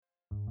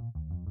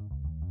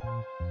Hey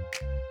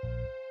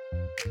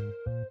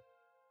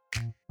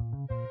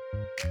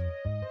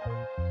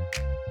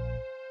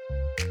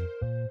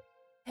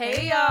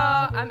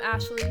y'all, I'm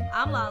Ashley.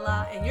 I'm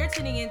Lala, and you're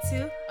tuning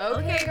into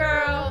Okay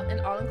Girl,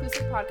 an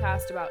all-inclusive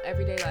podcast about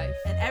everyday life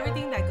and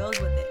everything that goes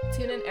with it.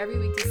 Tune in every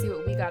week to see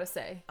what we gotta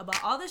say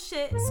about all the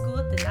shit school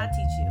did not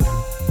teach you.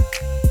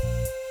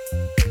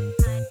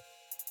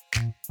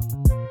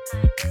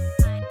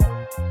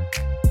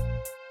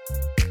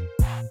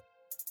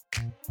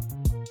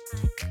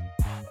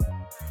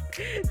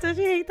 Don't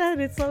you hate that?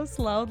 It's so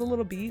slow, the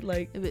little beat.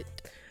 Like,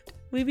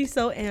 we be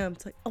so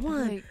amped. Like, a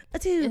one, a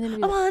two,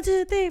 a 1,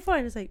 2, 3, 4.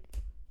 And it's like,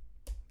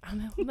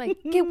 I'm like,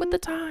 get with the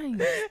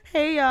time.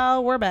 Hey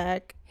y'all, we're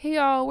back. Hey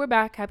y'all, we're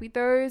back. Happy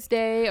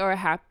Thursday or a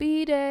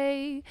happy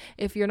day.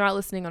 If you're not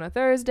listening on a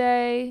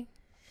Thursday.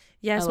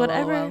 Yes,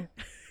 whatever.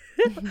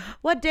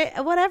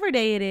 Whatever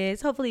day it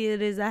is. Hopefully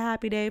it is a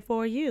happy day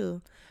for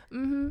you.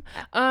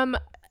 Mm-hmm.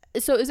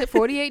 So is it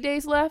 48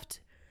 days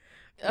left?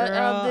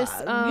 Girl, this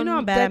you know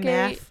I'm bad decade?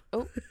 at math.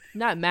 Oh,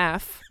 not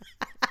math.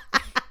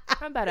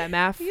 I'm bad at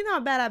math. You know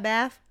I'm bad at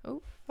math.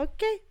 Oh,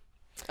 okay.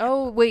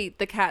 Oh wait,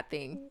 the cat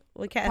thing.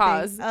 What cat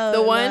Pause. thing? Oh,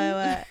 the one.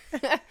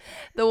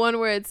 The one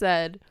where it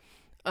said,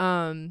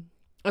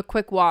 a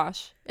quick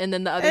wash, and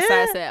then the other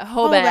side said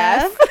whole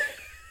bath.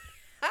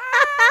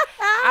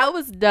 I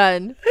was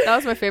done. That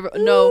was my favorite.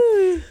 No,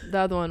 the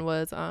other one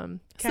was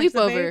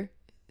sleepover,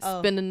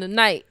 spending the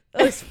night.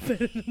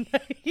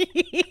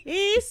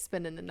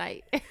 Spending the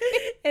night.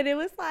 And it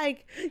was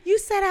like, you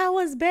said I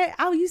was bae.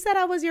 Oh, you said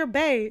I was your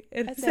bae.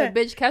 And I said,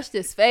 bitch, catch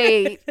this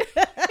fade.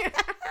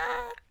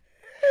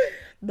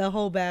 The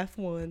whole bath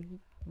one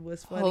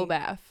was funny. Whole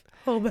bath.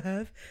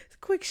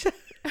 Quick shot.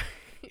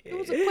 It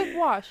was a quick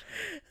wash.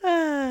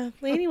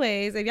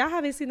 Anyways, if y'all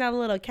haven't seen that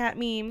little cat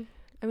meme,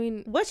 I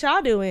mean, what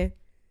y'all doing?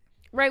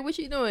 Right, what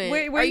you doing?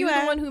 Where Are you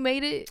at? the one who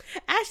made it?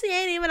 Ashley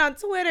ain't even on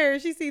Twitter.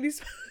 She seen these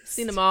posts.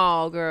 Seen them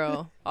all,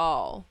 girl.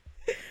 All.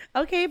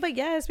 Okay, but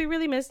yes, we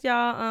really missed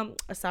y'all.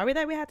 Sorry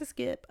that we had to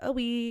skip a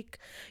week.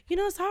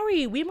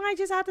 Sorry. We might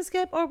just have to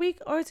skip a week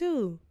or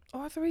two.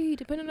 Or 3,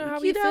 depending on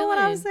how we feeling. You know what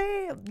I'm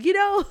saying?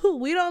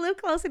 We don't live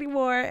close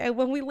anymore. And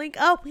when we link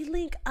up, we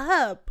link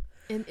up.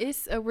 And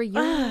it's a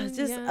reunion.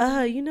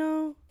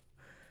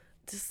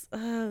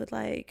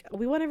 Like,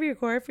 we want to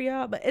re-record for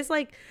y'all, but it's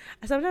like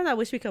sometimes I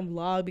wish we can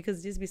vlog because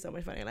it just be so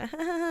much funny. Like,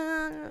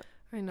 I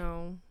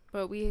know,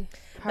 but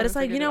it's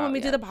like, when we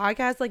do the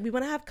podcast, like, we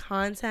want to have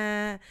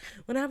content,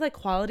 we want to have like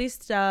quality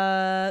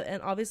stuff,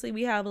 and obviously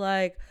we have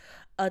like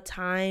a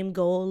time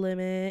goal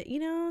limit,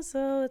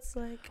 so it's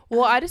like,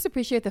 well, I just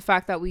appreciate the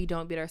fact that we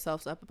don't beat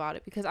ourselves up about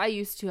it, because I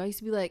used to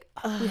be like,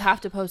 we have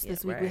to post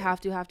this week, right. We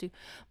have to,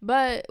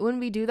 but when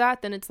we do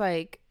that, then it's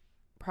like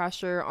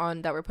pressure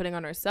on that we're putting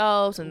on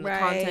ourselves, and the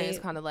content is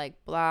kind of like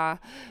blah.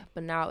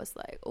 But now it's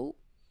like, oh,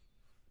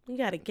 you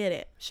gotta get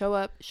it, show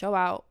up, show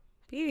out,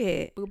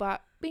 period. Boobop,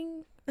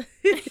 bing.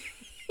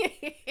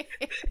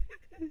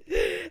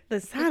 The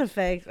sound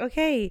effects.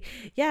 Okay,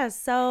 yeah,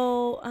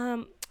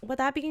 so with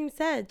that being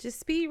said,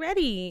 just be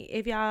ready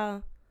if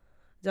y'all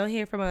don't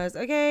hear from us.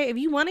 Okay, if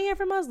you want to hear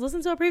from us,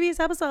 listen to a previous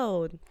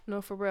episode.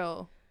 No, for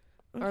real.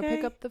 Okay. Or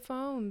pick up the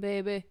phone,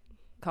 baby,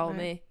 call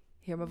me,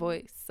 hear my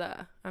voice.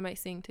 I might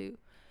sing too.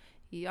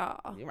 Yeah.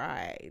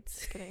 Right.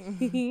 Just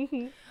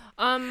kidding.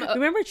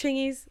 Remember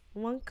Chingy's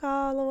One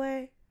Call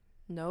Away?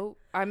 Nope.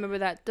 I remember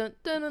that. Dun,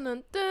 dun,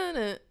 dun,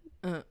 dun,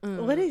 dun,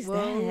 What is whoa,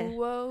 that?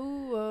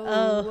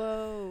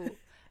 Whoa.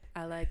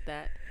 I like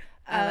that.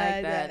 I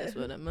like that. That's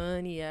where the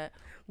money at.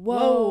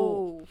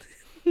 Whoa.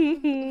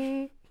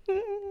 We're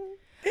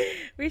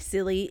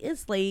silly.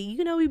 It's late.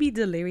 We be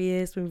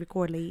delirious when we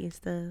record late and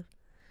stuff.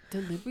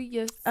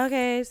 Delirious.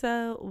 Okay,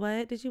 so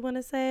what did you want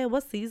to say?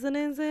 What season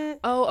is it?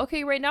 Oh,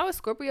 okay. Right now it's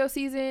Scorpio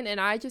season, and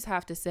I just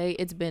have to say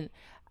it's been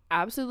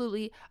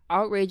absolutely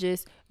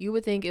outrageous. You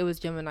would think it was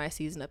Gemini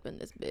season up in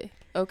this bit.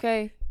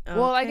 Okay.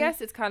 Well, I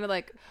guess it's kind of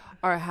like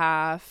our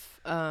half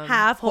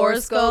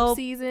horoscope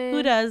season.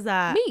 Who does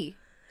that? Me.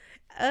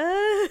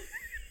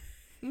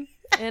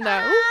 And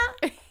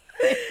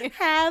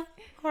half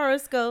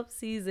horoscope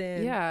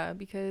season. Yeah,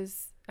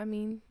 because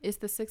it's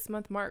the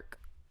 6-month mark.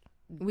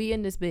 We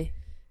in this bit.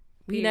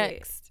 We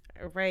next.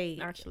 Right.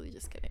 Actually,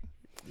 just kidding.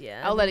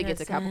 Yeah. I'll let it get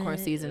to Capricorn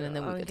season, and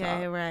then we can talk.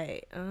 Okay,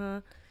 right.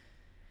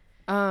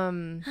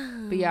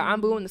 But yeah,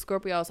 I'm booing the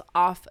Scorpios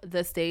off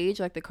the stage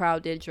like the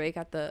crowd did Drake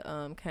at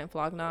the Camp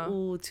Flog Gnaw.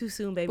 Ooh, too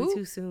soon, baby. Ooh.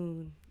 Too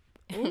soon.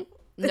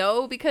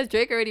 No, because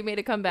Drake already made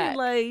a comeback.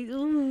 Like,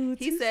 ooh,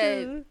 he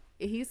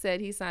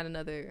said he signed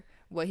another.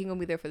 What, he gonna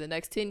be there for the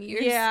next 10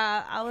 years?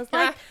 Yeah, I was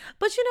like,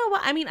 but you know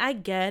what? I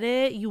get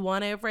it. You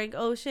wanted Frank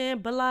Ocean,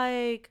 but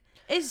like,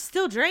 it's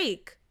still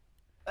Drake.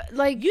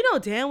 Like,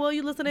 damn well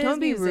you listen to his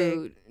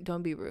music.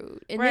 Don't be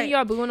rude. And then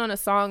y'all booing on a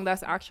song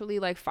that's actually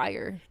like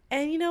fire.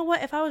 And you know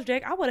what? If I was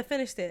Drake, I would have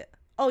finished it.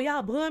 Oh,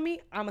 y'all booing me?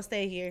 I'ma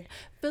stay here.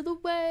 Feel the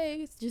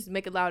waves. Just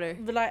make it louder.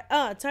 But like,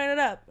 turn it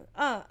up.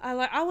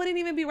 I wouldn't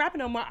even be rapping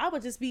no more. I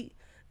would just be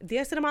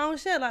dancing to my own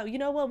shit. Like, you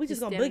know what? We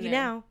just gonna boogie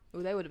now.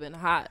 Ooh, that would have been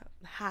hot.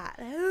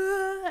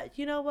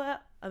 You know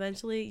what?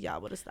 Eventually,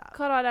 y'all would have stopped.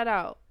 Cut all that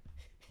out.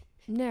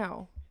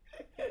 Now,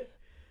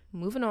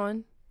 moving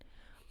on.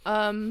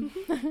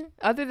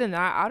 Other than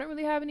that, I don't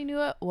really have any new.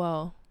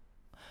 I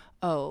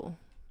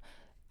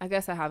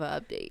guess I have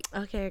an update.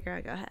 Okay,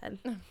 girl, go ahead.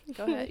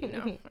 Go ahead. You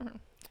know.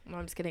 No,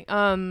 I'm just kidding.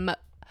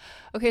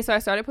 Okay, so I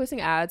started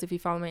posting ads. If you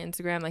follow my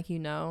Instagram, like, you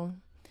know,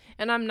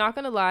 and I'm not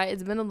gonna lie,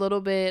 it's been a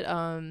little bit.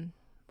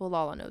 Well,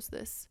 Lala knows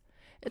this.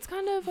 It's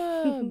kind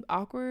of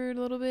awkward,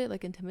 a little bit,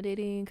 like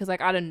intimidating, because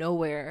like out of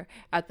nowhere,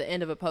 at the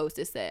end of a post,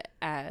 it said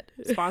ad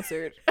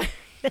sponsored.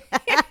 And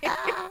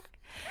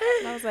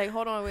I was like,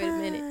 hold on, wait a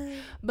minute.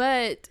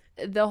 But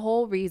the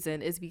whole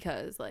reason is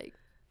because, like,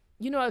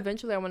 you know,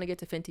 eventually I want to get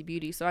to Fenty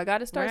Beauty, so I got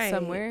to start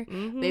somewhere.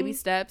 Baby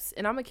steps,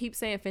 and I'm gonna keep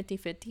saying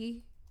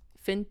Fenty.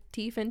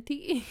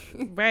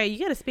 Right, you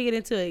gotta speak it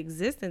into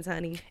existence,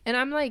 honey. And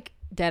I'm like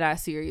dead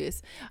ass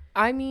serious.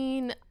 I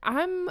mean,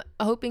 I'm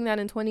hoping that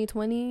in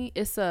 2020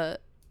 it's a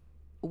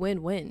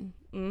win-win.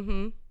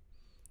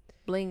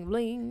 Bling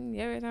bling.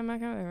 Every time I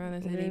come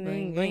around the city,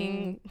 bling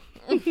bling.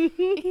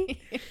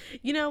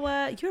 You know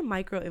what? You're a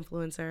micro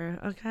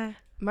influencer, okay?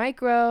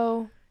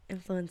 Micro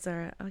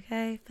influencer,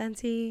 okay?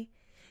 Fenty,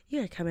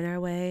 you're coming our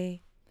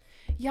way.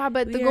 Yeah,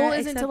 but the goal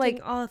isn't to like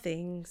all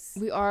things.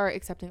 We are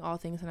accepting all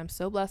things, and I'm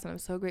so blessed, and I'm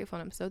so grateful,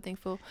 and I'm so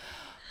thankful.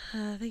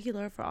 Thank you,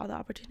 Lord, for all the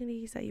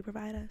opportunities that you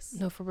provide us.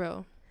 No, for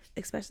real.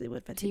 Especially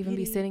with Fenty to even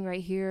Beauty. Be sitting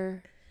right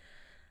here.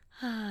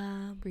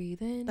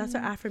 Breathe in. That's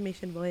our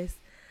affirmation voice.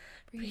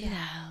 Breathe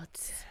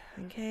out.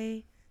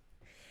 Okay.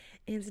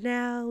 And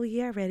now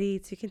we are ready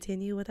to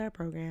continue with our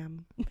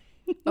program.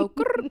 Oh.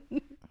 Yeah.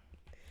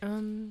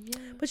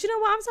 But you know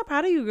what? I'm so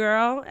proud of you,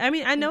 girl. I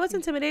mean, I know it's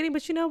intimidating,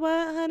 but you know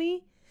what,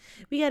 honey?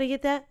 We got to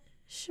get that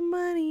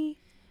shmoney.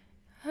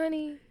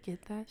 Honey,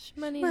 get that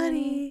shmoney,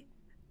 honey.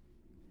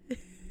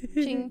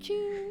 Ching,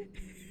 ching.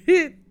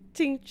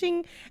 Ching,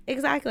 ching.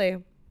 Exactly.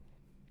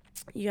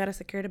 You got to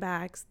secure the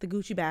bags, the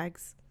Gucci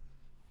bags.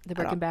 The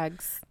Birkin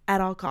bags.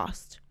 At all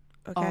cost.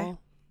 Okay? All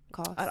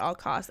cost. At all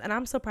costs. And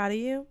I'm so proud of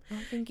you. Oh,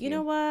 thank you. You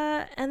know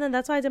what? And then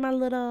that's why I did my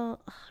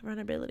little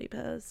runnability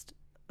post.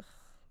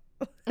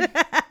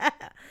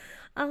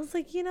 I was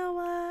like, you know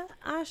what,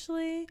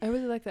 Ashley? I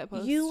really like that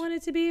post. You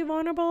wanted to be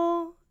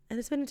vulnerable, and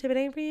it's been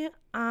intimidating for you.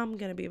 I'm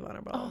going to be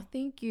vulnerable. Oh,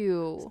 thank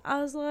you. So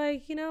I was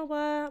like, you know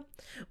what?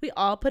 We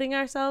all putting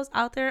ourselves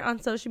out there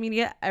on social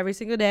media every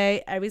single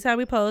day. Every time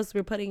we post,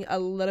 we're putting a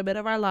little bit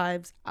of our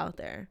lives out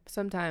there.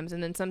 Sometimes.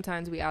 And then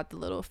sometimes we add the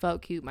little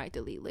felt cute, might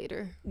delete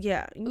later.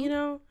 Yeah. You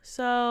know,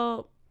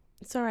 so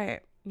it's all right.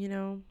 You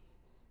know,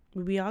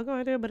 we all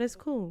going through it, but it's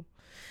cool.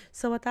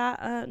 So with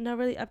that, no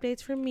really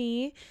updates from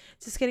me.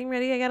 Just getting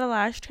ready. I got a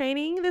lash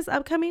training this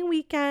upcoming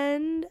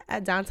weekend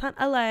at downtown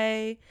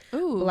LA.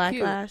 Ooh, Black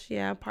cute. Lash,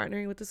 yeah,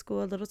 partnering with the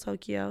school Little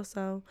Tokyo.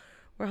 So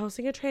we're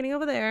hosting a training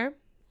over there.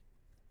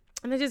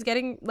 And then just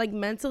getting like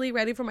mentally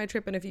ready for my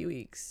trip in a few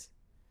weeks.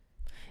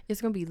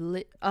 It's gonna be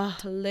lit.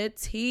 Lit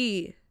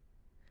tea.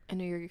 I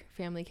know your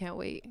family can't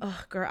wait.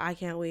 Oh, girl, I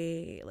can't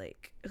wait.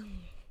 Like,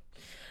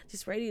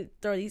 just ready to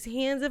throw these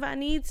hands if I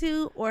need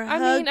to, or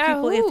hug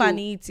people if I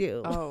need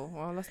to. Oh,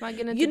 well, let's not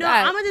get into that. You know,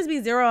 I'm gonna just be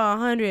 0 to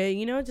 100.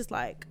 You know, just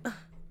like,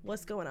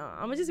 what's going on?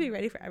 I'm gonna just be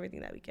ready for everything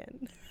that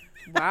weekend.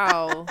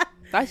 Wow,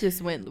 that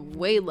just went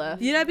way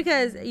left. You know,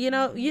 because you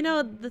know,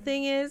 the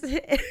thing is,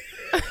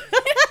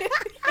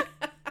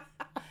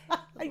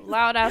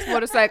 loud ass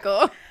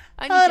motorcycle.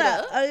 I need hold you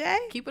up, to okay?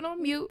 keep it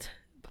on mute,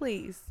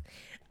 please.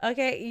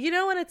 Okay, you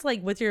know when it's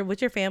like with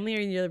your family,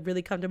 or you're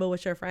really comfortable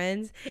with your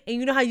friends, and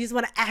you know how you just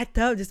want to act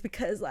up just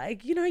because,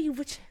 like, you know,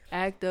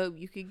 act up.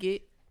 You could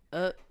get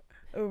up,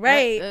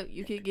 right? Up,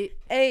 you could get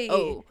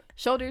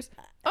shoulders.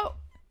 Oh,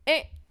 No,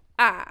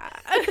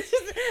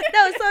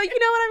 so you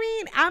know what I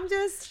mean.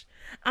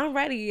 I'm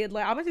ready.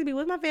 Like, I'm gonna just be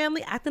with my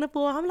family, acting a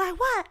fool. I'm like,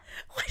 what?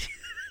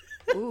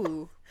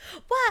 Ooh,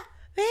 what,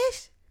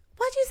 bitch?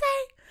 What'd you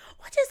say?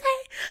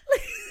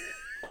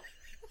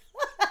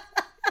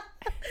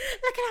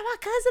 Looking at my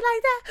cousin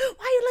like that.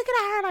 Why are you looking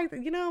at her like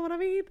that? You know what I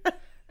mean?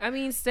 I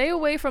mean, stay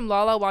away from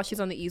Lala while she's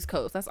on the East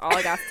Coast. That's all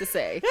I got to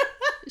say.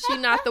 She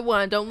not the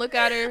one. Don't look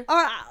at her.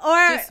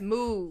 Or just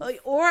move.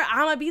 Or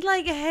I'm gonna be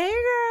like, hey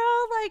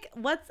girl, like,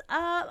 what's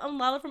up? I'm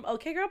Lala from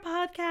OK Girl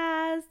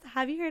Podcast.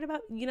 Have you heard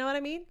about? You know what I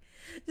mean?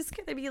 Just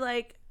gonna be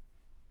like,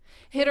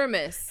 hit or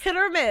miss.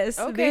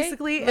 Okay.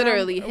 Basically,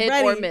 literally hit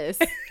ready. or miss.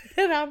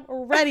 And I'm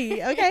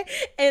ready. Okay.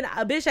 And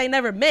a bitch ain't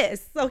never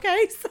miss.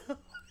 Okay. So.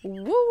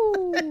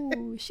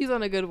 Woo, she's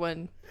on a good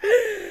one.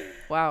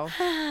 Wow.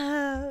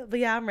 But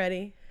yeah, I'm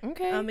ready.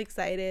 Okay. I'm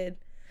excited.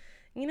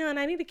 You know, and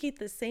I need to keep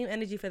the same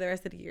energy for the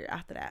rest of the year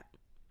after that.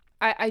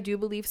 I do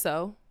believe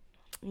so.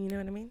 You know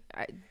what I mean?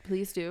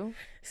 Please do.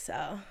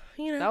 So,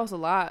 you know. That was a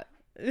lot.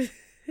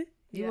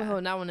 You were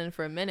holding that one in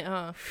for a minute,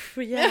 huh?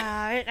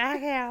 Yeah, I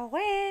can't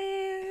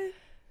wait.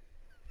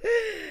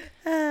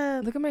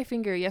 Look at my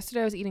finger.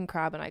 Yesterday I was eating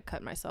crab and I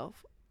cut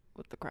myself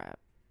with the crab.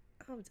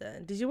 I'm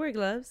done. Did you wear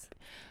gloves?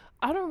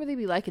 I don't really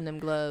be liking them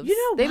gloves. You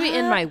know they what? be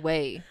in my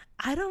way.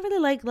 I don't really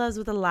like gloves,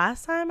 but the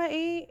last time I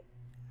ate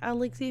at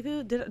Lake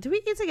Seafood, did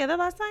we eat together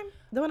last time?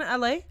 The one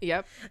in LA?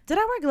 Yep. Did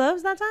I wear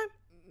gloves that time?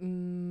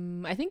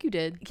 I think you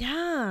did.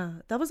 Yeah,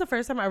 that was the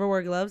first time I ever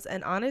wore gloves,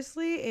 and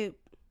honestly,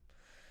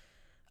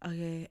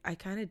 I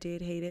kind of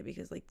did hate it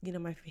because, like, you know,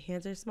 my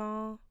hands are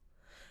small,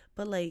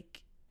 but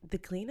like the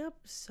cleanup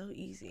is so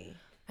easy.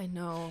 I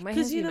know my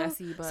hands be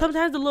messy, but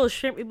sometimes the little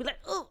shrimp would be like,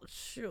 oh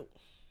shoot,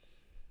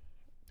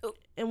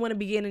 and want to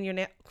be getting your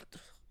nail.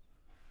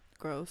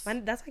 Gross.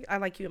 That's like I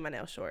like keeping my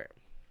nails short.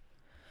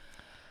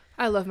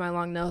 I love my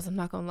long nails. I'm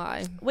not gonna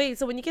lie. Wait,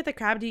 so when you get the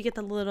crab, do you get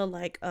the little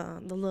like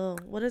the little,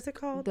 what is it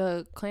called?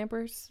 The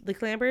clampers. The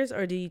clampers,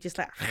 or do you just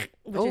like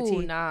with your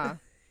teeth? Nah,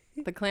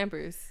 the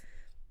clampers.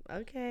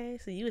 Okay,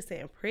 so you was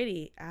saying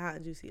pretty.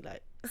 Juicy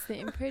like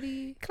saying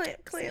pretty.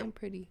 clamp. Saying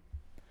pretty.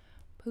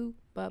 Poo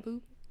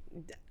babu.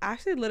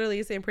 Actually,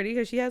 literally saying pretty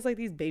because she has like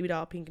these baby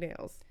doll pink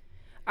nails.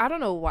 I don't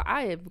know why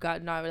I have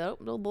gotten Girl,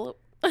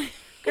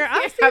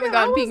 I haven't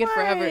gotten pink in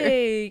forever.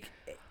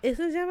 Is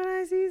it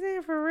Gemini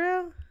season for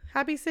real?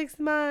 Happy 6th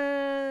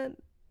month.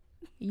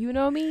 You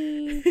know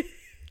me.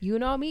 You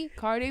know me.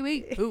 Cardi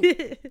week. Ooh.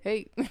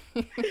 Hey.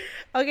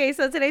 Okay,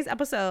 so today's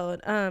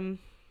episode.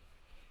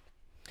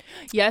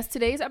 Yes,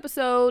 today's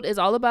episode is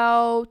all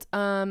about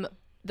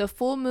the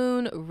full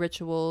moon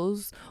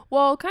rituals.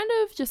 Well, kind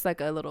of just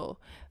like a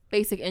little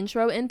basic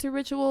intro into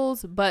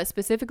rituals, but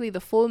specifically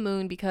the full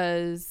moon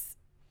because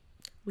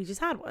we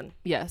just had one.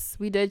 Yes,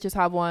 we did just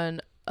have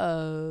one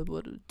 2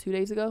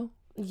 days ago.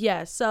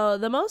 Yes, so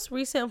the most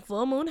recent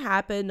full moon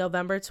happened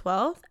November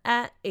 12th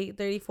at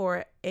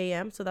 8:34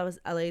 a.m. So that was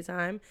LA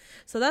time.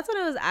 So that's when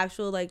it was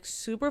actual like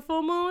super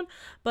full moon.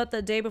 But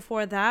the day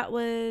before that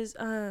was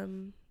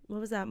what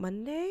was that,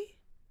 Monday?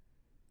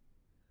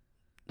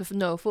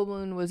 No, full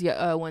moon was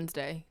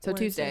Wednesday. So Wednesday,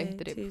 Tuesday.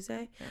 The day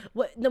Tuesday.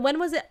 What? When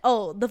was it?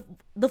 Oh,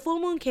 the full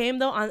moon came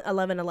though on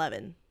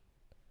 11/11.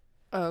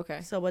 Oh,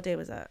 okay. So what day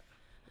was that?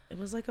 It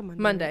was like a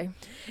Monday.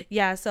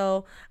 Yeah.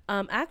 So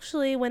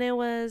actually, when it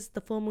was the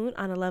full moon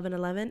on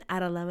 11/11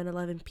 at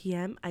 11:11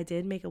 p.m., I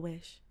did make a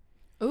wish.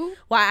 Ooh.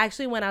 Well, I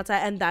actually went outside,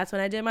 and that's when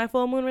I did my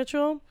full moon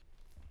ritual.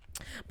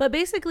 But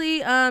basically,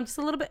 just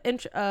a little bit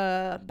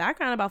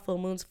background about full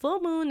moons. Full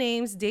moon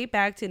names date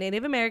back to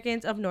Native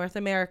Americans of North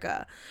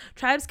America.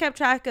 Tribes kept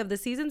track of the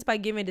seasons by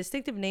giving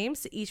distinctive names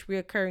to each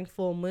recurring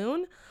full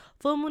moon.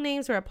 Full moon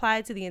names were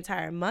applied to the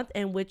entire month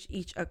in which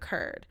each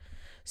occurred.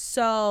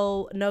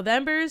 So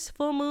November's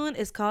full moon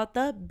is called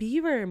the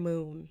beaver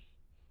moon.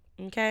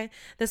 Okay,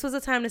 this was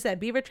a time to set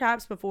beaver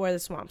traps before the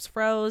swamps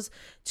froze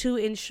to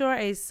ensure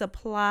a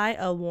supply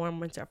of warm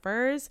winter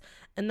furs.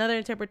 Another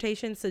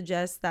interpretation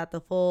suggests that the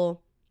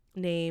full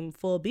name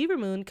full beaver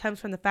moon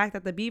comes from the fact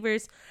that the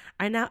beavers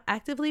are now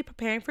actively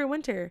preparing for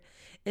winter.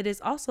 It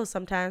is also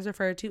sometimes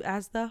referred to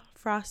as the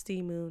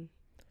frosty moon.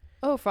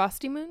 Oh,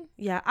 frosty moon?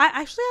 Yeah,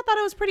 I thought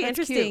it was pretty That's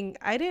interesting. Cute.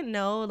 I didn't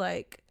know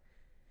like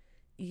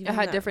it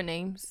had different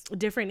names.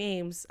 Different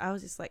names. I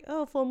was just like,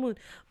 oh, full moon.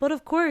 But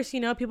of course, you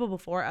know, people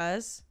before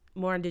us,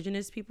 more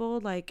indigenous people,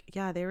 like,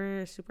 yeah, they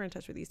were super in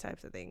touch with these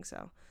types of things.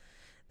 So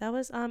that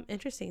was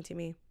interesting to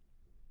me.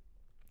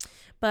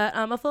 But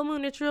a full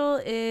moon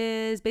ritual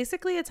is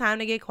basically a time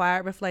to get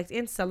quiet, reflect,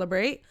 and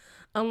celebrate.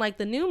 Unlike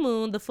the new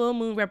moon, the full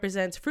moon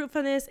represents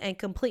fruitfulness and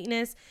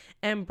completeness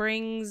and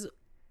brings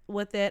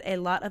with it a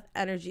lot of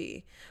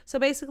energy. So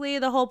basically,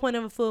 the whole point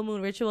of a full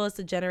moon ritual is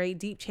to generate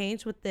deep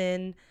change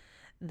within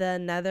the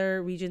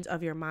nether regions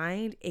of your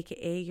mind,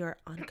 aka your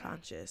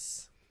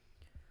unconscious.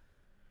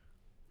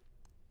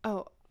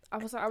 Oh, I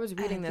was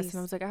reading this and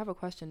I was like, I have a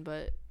question,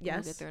 but yes,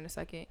 we'll get there in a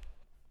second.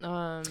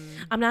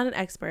 I'm not an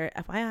expert,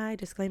 FYI,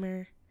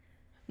 disclaimer.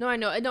 No, I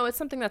know. No, it's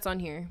something that's on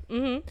here.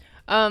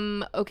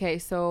 Mm-hmm. Okay,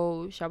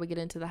 so shall we get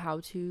into the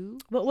how-to?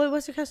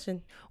 What's your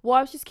question? Well,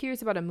 I was just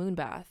curious about a moon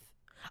bath.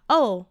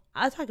 Oh,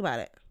 I'll talk about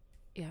it.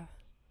 Yeah.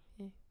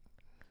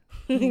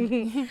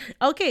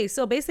 Okay,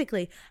 so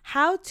basically,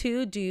 how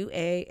to do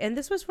and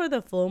this was for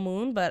the full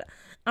moon, but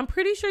I'm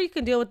pretty sure you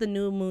can deal with the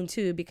new moon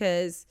too,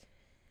 because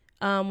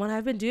when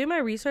I've been doing my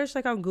research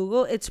like on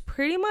Google, it's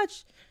pretty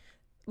much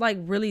like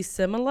really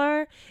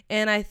similar,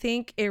 and I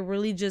think it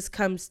really just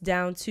comes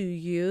down to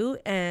you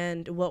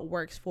and what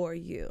works for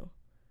you,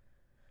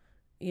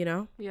 you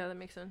know? Yeah, that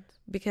makes sense.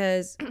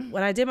 Because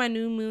when I did my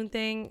new moon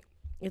thing,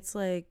 it's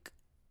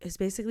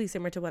basically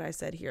similar to what I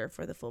said here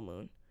for the full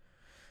moon.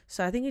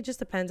 So I think it just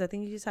depends. I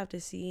think you just have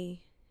to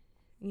see,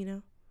 you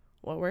know,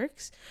 what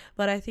works.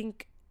 But I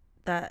think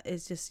that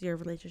is just your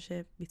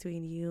relationship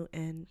between you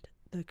and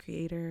the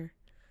creator,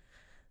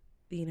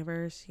 the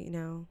universe, you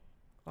know,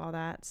 all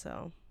that.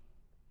 So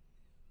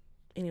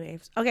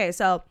anyways, okay,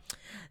 so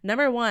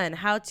number 1,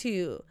 how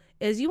to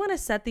is you want to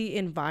set the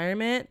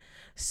environment.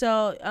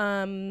 So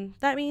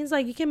that means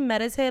like you can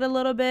meditate a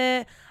little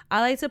bit. I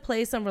like to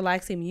play some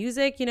relaxing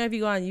music. You know, if you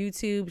go on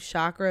YouTube,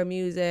 chakra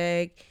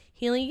music,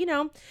 healing, you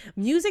know,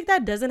 music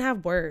that doesn't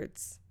have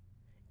words.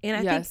 And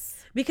I think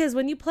because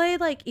when you play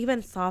like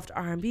even soft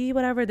R&B,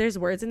 whatever, there's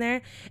words in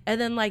there,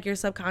 and then like your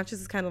subconscious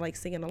is kind of like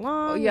singing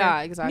along. Oh,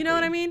 yeah, exactly. You know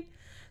what I mean?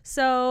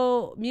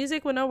 So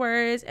music with no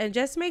words, and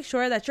just make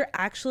sure that you're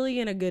actually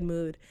in a good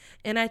mood.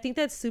 And I think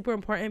that's super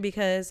important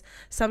because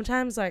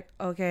sometimes like,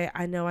 okay,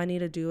 I know I need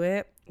to do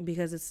it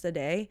because it's the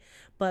day,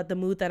 but the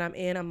mood that I'm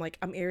in, I'm like,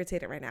 I'm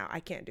irritated right now. I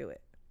can't do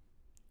it.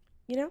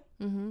 You know?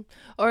 Mm-hmm.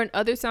 Or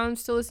other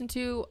sounds to listen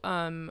to.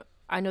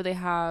 I know they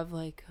have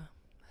like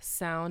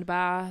sound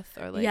bath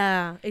or like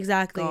yeah,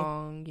 exactly.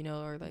 gong,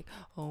 or like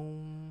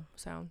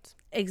sounds.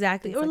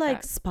 Exactly. Or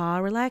like spa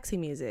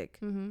relaxing music.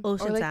 Mm-hmm.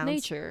 Ocean or like sounds.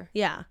 Nature.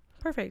 Yeah.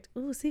 Perfect.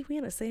 Ooh, see, we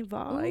in the same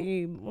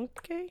vibe.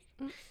 Okay.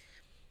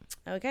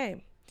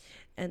 Okay.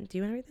 And do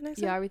you want to read the next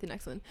one? Yeah, I'll read the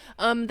next one.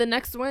 The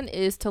next one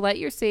is to light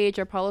your sage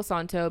or Palo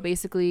Santo,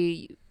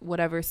 basically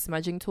whatever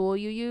smudging tool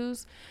you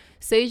use.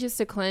 Sage is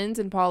to cleanse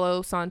and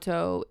Palo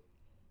Santo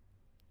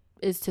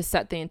is to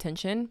set the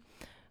intention.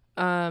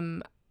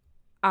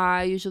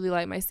 I usually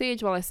light my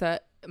sage while I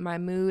set my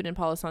mood, and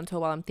Palo Santo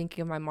while I'm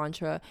thinking of my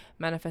mantra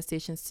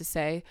manifestations to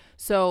say.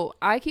 So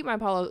I keep my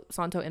Palo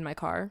Santo in my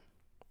car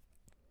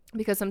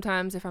because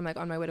sometimes if I'm like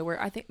on my way to work,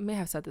 I may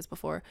have said this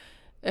before,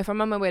 if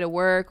I'm on my way to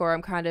work or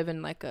I'm kind of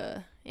in like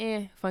a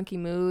funky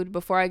mood,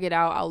 before I get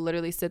out, I'll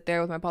literally sit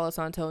there with my Palo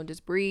Santo and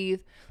just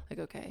breathe like,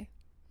 okay,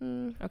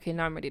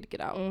 now I'm ready to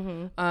get out.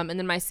 And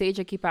then my sage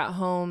I keep at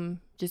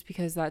home just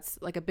because that's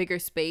like a bigger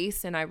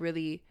space, and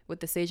with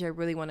the sage I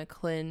really want to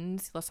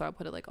cleanse, so I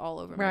put it like all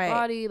over my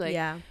body, like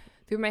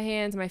through my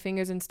hands, my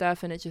fingers and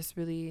stuff, and it just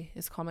really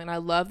is calming. And I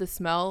love the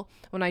smell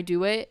when I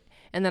do it,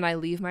 and then I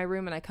leave my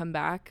room and I come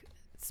back,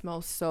 it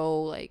smells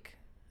so like,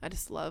 I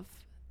just love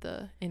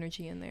the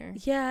energy in there.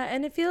 Yeah,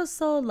 and it feels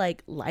so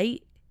like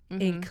light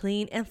and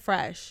clean and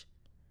fresh.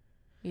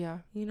 Yeah.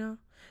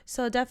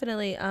 So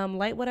definitely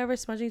light whatever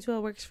smudging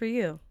tool works for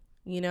you.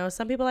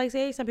 Some people like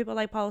sage, some people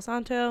like Palo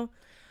Santo.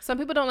 Some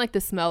people don't like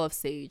the smell of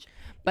sage,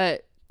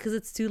 but because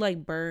it's too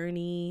like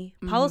burny.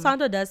 Palo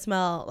Santo does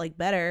smell like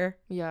better.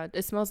 Yeah,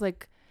 it smells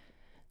like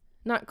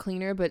not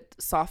cleaner but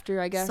softer,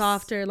 I guess.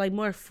 Softer, like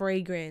more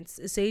fragrance.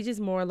 Sage is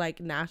more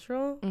like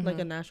natural, like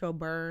a natural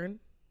burn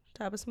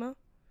type of smell.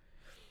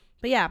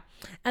 But yeah,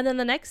 and then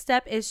the next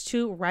step is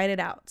to write it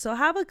out. So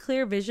have a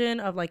clear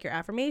vision of like your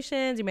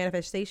affirmations, your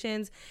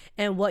manifestations,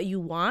 and what you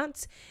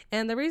want.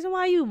 And the reason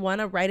why you want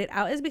to write it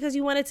out is because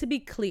you want it to be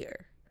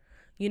clear.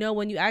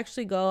 When you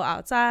actually go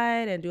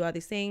outside and do all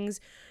these things,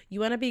 you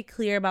want to be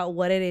clear about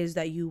what it is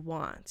that you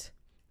want.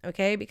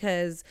 Okay?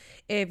 Because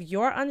if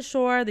you're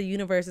unsure, the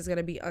universe is going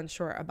to be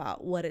unsure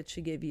about what it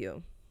should give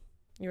you.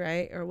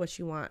 Right? Or what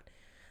you want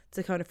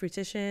to come to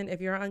fruition.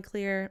 If you're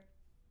unclear,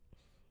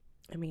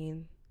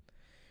 you're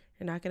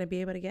not going to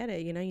be able to get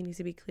it. You need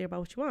to be clear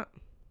about what you want.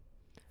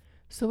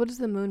 So what is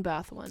the moon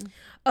bath one?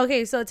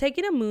 Okay, so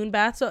taking a moon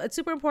bath. So it's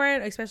super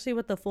important, especially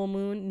with the full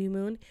moon, new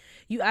moon.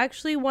 You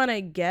actually want to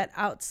get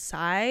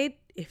outside,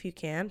 if you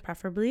can,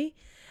 preferably,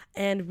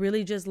 and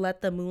really just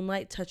let the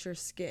moonlight touch your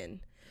skin.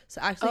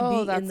 So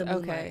actually be in the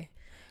moonlight. Okay.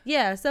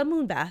 Yeah, so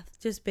moon bath.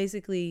 Just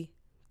basically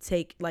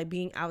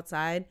being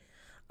outside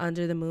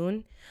under the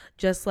moon,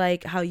 just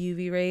like how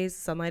UV rays,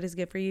 sunlight is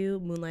good for you,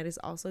 moonlight is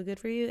also good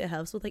for you. It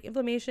helps with like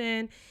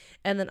inflammation,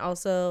 and then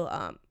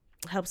also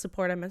helps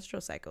support our menstrual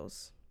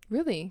cycles.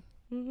 Really?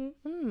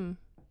 I'm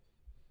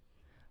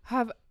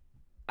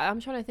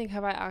trying to think,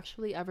 have I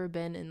actually ever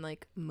been in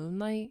like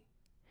moonlight?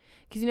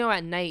 Because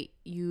at night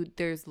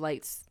there's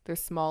lights,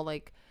 there's small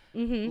like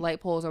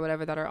light poles or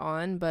whatever that are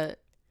on, but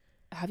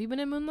have you been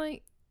in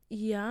moonlight?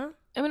 Yeah.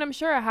 I'm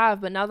sure I have,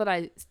 but now that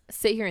I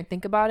sit here and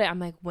think about it, I'm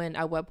like,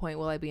 at what point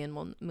will I be in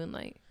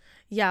moonlight?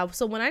 Yeah,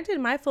 so when I did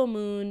my full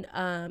moon,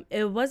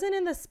 it wasn't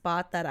in the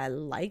spot that I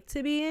like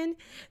to be in,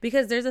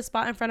 because there's a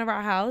spot in front of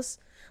our house,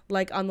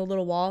 like on the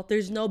little wall.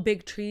 There's no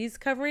big trees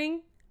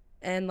covering,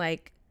 and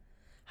like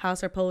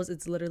house or pose,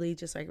 it's literally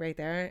just like right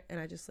there, and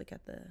I just look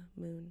at the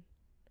moon.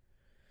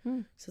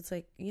 So it's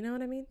like, you know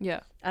what I mean?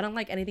 Yeah. I don't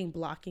like anything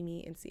blocking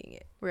me and seeing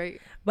it.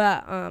 Right.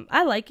 But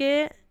I like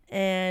it.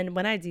 And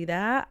when I do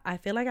that, I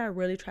feel like I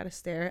really try to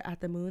stare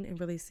at the moon and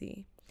really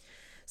see.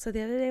 So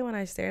the other day when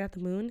I stared at the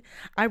moon,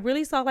 I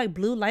really saw like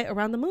blue light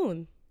around the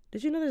moon.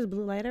 Did you know there's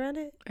blue light around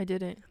it? I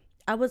didn't.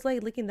 I was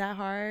like looking that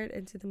hard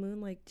into the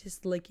moon, like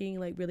just looking,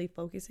 like really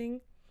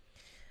focusing.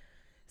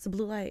 It's a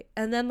blue light.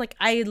 And then like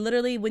I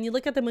literally, when you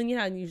look at the moon,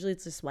 usually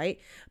it's just white.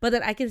 But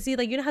then I can see,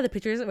 like, how the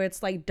pictures where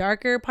it's like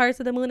darker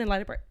parts of the moon and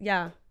lighter part.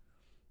 Yeah.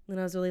 And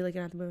I was really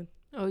looking at the moon.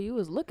 Oh, you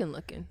was looking.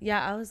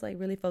 Yeah, I was like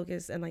really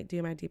focused and like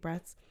doing my deep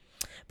breaths.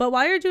 But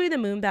while you're doing the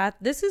moon bath,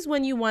 this is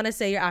when you want to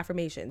say your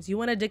affirmations. You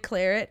want to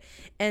declare it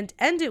and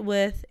end it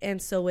with,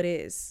 and so it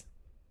is.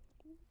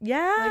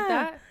 Yeah. Like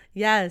that?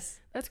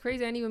 Yes. That's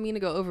crazy. I didn't even mean to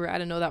go over it. I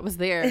didn't know that was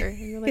there. And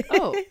you're like,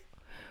 oh,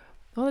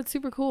 that's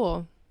super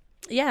cool.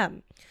 Yeah.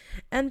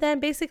 And then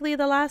basically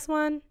the last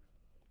one.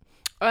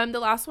 The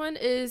last one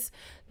is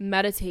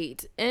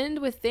meditate. End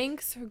with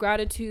thanks,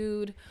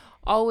 gratitude,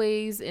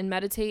 always, and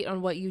meditate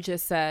on what you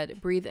just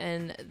said. Breathe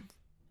in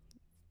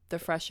the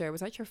fresh air. Was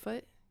that your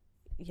foot?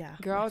 Yeah.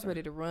 Girl, I was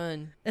ready to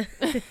run.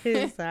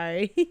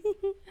 Sorry.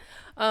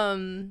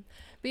 But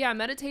yeah,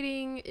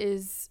 meditating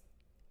is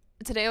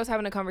today I was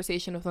having a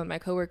conversation with one of my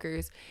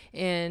coworkers,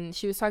 and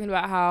she was talking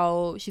about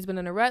how she's been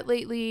in a rut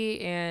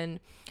lately, and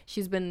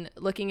she's been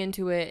looking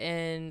into it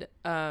and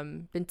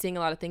been seeing a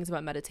lot of things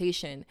about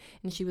meditation.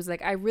 And she was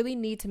like, I really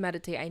need to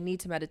meditate. I need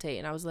to meditate.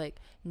 And I was like,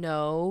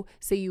 no,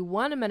 say you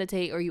want to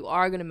meditate or you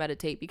are going to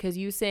meditate, because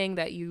you saying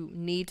that you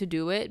need to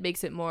do it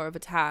makes it more of a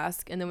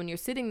task. And then when you're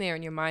sitting there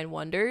and your mind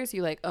wanders,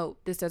 you're like, oh,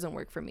 this doesn't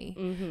work for me.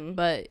 Mm-hmm.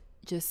 But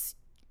just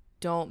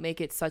don't make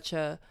it such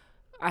a,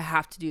 I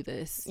have to do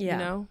this, you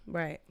know?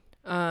 Right.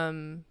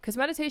 Because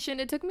meditation,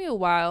 it took me a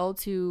while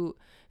to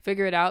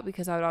figure it out,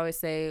 because I would always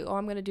say, oh,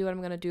 I'm gonna do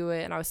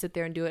it, and I would sit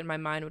there and do it, and my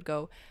mind would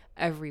go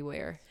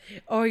everywhere.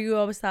 Or you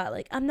always thought,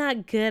 like, I'm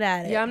not good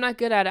at it. Yeah, I'm not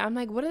good at it. I'm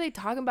like, what are they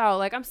talking about?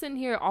 Like, I'm sitting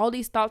here, all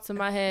these thoughts in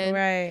my head.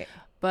 Right.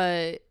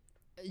 But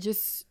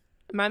just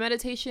my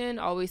meditation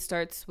always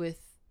starts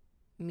with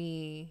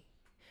me.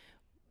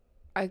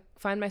 I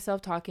find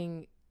myself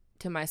talking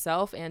to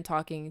myself and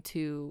talking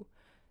to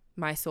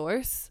my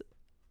source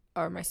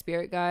or my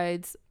spirit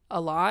guides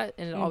a lot,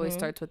 and it always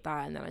starts with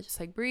that. And then I just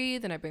like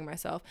breathe and I bring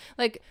myself,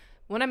 like,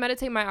 when I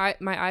meditate, my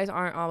eyes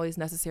aren't always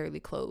necessarily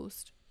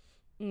closed.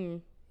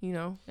 You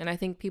know, and I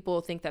think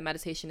people think that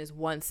meditation is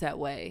one set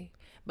way,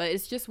 but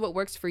it's just what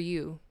works for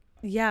you.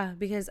 Yeah,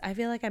 because I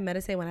feel like I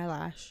meditate when I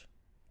lash.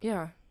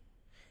 Yeah,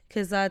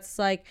 because that's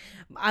like,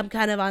 I'm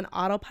kind of on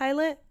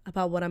autopilot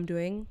about what I'm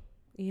doing,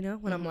 you know,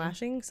 when I'm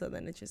lashing. So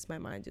then it's just, my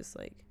mind just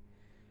like,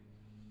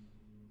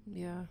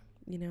 yeah,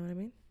 you know what I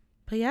mean?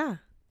 But yeah,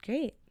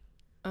 great.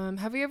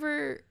 Have you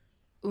ever,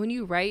 when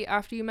you write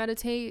after you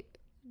meditate,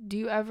 do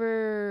you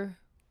ever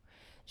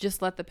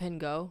just let the pen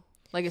go?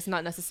 Like, it's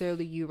not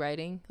necessarily you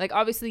writing. Like,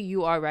 obviously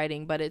you are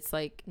writing, but it's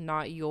like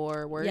not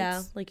your words.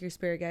 Yeah, like your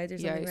spirit guides or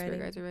something. Yeah, your spirit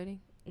guides are writing.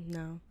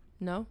 No.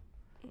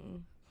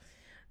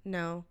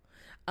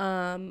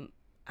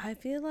 I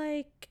feel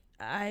like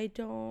I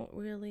don't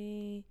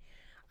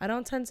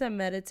tend to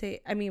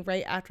meditate. I mean,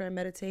 right after I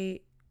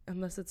meditate,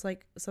 unless it's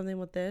like something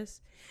with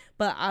this,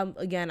 but I'm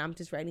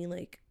just writing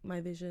like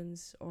my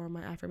visions or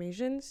my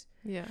affirmations.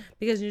 Yeah,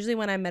 because usually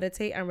when I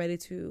meditate, I'm ready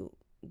to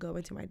go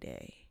into my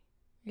day.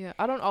 Yeah,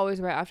 I don't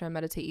always write after I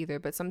meditate either,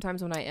 but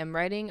sometimes when I am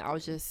writing, I'll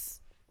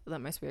just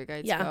let my spirit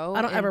guides go.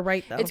 I don't ever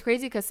write though. It's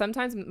crazy because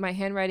sometimes my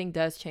handwriting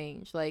does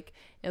change. Like,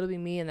 it'll be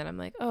me, and then I'm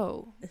like,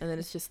 oh, and then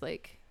it's just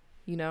like,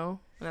 you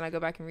know, and then I go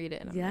back and read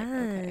it, and I'm like,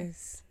 okay.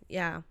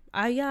 Yeah.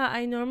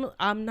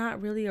 I'm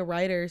not really a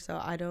writer, so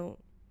I don't.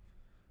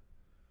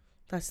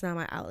 That's not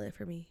my outlet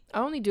for me. I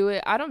don't do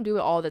it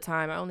all the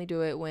time. I only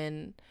do it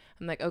when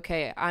I'm like,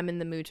 okay, I'm in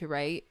the mood to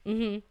write.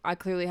 I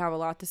clearly have a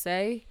lot to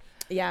say.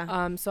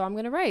 Yeah. So I'm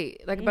gonna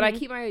write. Like, but I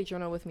keep my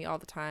journal with me all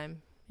the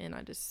time, and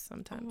I just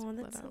sometimes. Oh,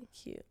 that's so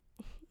cute.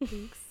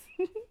 Thanks.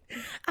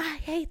 I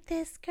hate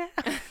this girl.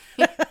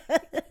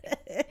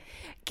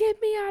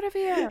 Get me out of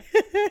here.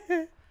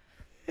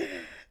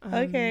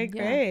 Okay,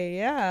 great.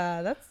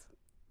 Yeah,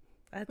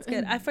 that's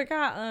good. I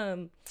forgot.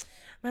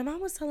 My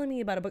mom was telling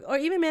me about a book, or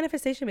even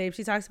Manifestation Babe.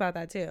 She talks about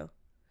that too.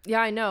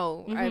 Yeah, I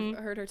know. I've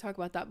heard her talk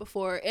about that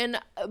before. And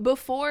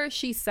before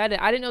she said it,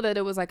 I didn't know that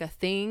it was like a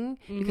thing,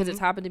 because it's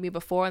happened to me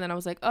before. And then I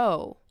was like,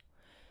 oh,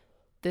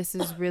 this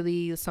is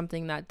really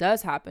something that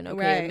does happen. Okay,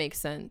 right. It makes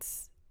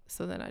sense.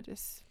 So then I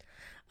just...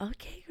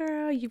 Okay,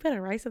 girl, you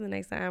better write something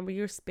next time with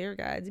your spirit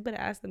guides. You better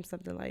ask them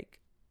something like,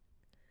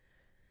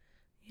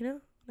 you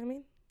know what I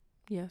mean?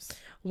 Yes.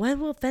 When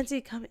will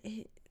Fenty come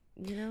in?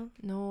 You know?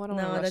 No, I don't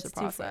want to rush the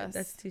process.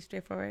 That's too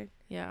straightforward.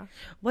 Yeah.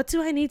 What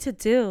do I need to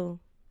do?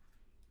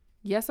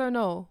 Yes or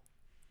no?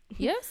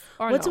 Yes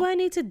or no? What do I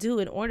need to do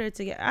in order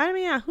to get... I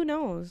mean, who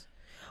knows?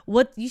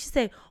 What you should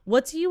say,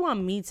 what do you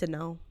want me to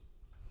know?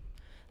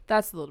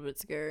 That's a little bit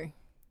scary.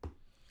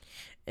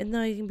 And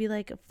then you can be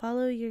like,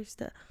 follow your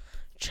stuff.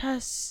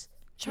 Trust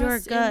your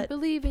gut. And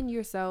believe in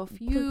yourself.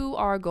 You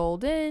are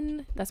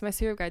golden. That's my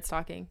spirit guides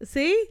talking.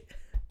 See?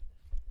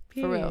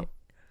 Period.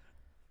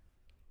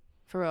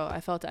 For real.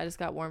 I felt it. I just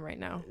got warm right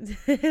now.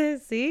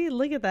 See?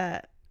 Look at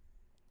that.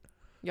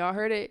 Y'all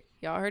heard it.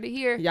 Y'all heard it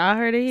here.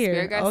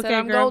 Spirit guide said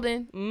I'm girl.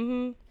 golden.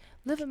 Mm-hmm.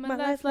 Living my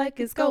life like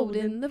it's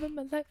golden. Living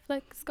my life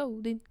like it's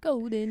golden.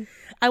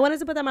 I wanted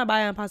to put that in my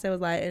bio, and Pasta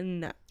was like,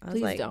 no.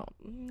 Please don't.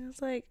 I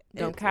was like,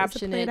 don't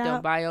caption it.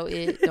 Don't bio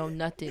it. Don't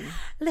nothing.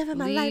 Living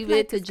my life Leave like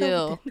it to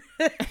Jill.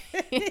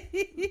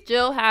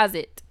 Jill has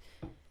it.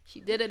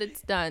 She did it.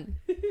 It's done.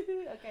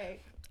 Okay.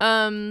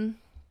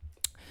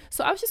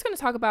 So I was just going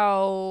to talk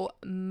about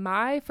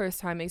my first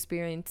time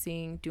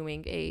experiencing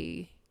doing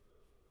a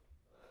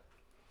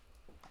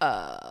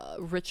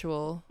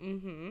ritual.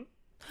 Mm-hmm.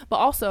 But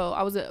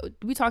also,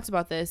 we talked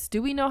about this.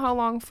 Do we know how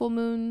long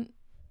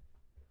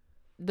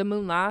the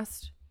moon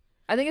lasts?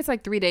 I think it's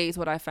like 3 days,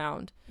 what I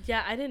found.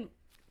 Yeah, I didn't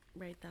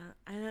write that.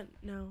 I don't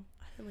know.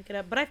 I didn't look it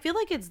up. But I feel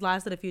like it's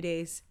lasted a few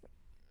days.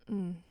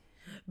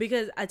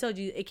 Because I told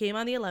you, it came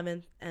on the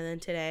 11th, and then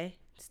today,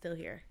 it's still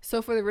here.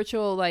 So for the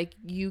ritual, like,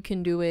 you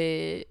can do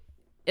it...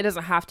 It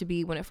doesn't have to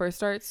be when it first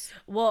starts.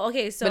 Well,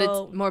 okay, so... But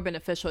it's more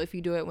beneficial if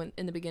you do it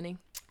in the beginning.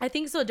 I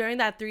think so. During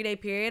that 3-day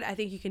period, I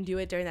think you can do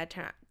it during that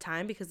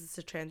time because it's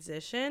a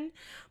transition.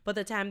 But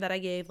the time that I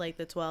gave, like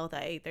the 12th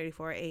at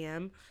 8:34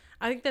 a.m.,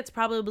 I think that's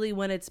probably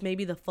when it's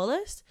maybe the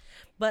fullest.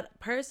 But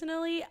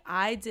personally,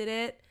 I did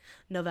it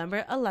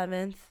November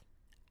 11th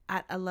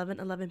at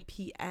 11:11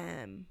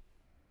 p.m.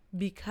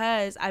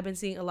 because I've been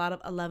seeing a lot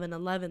of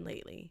 11:11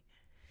 lately.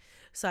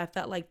 So I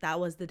felt like that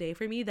was the day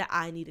for me that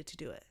I needed to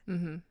do it.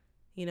 Mm-hmm.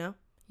 You know?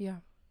 Yeah.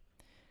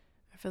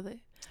 I feel it.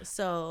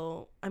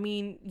 So, I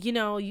mean, you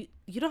know, you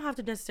don't have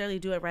to necessarily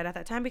do it right at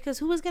that time because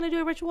who is going to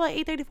do a ritual at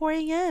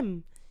 8:34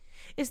 a.m.?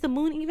 Is the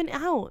moon even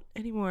out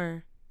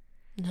anymore?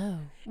 No.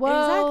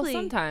 Well, exactly.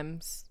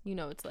 Sometimes, you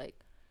know, it's like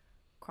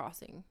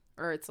crossing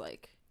or it's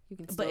like you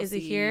can still But is see...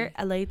 it here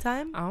LA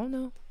time? I don't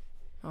know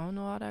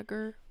all that,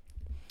 girl.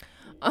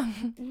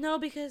 No,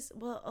 because,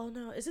 well, oh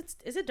no. Is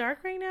it dark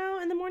right now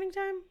in the morning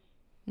time?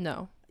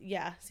 No.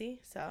 Yeah,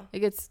 see? So it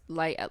gets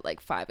light at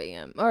like 5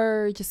 a.m.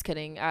 Or just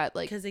kidding, at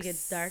like because it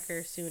gets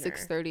darker sooner.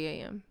 6:30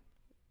 a.m.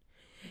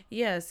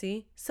 Yeah,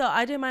 see? So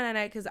I did mine at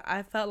night because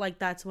I felt like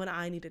that's when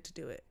I needed to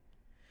do it.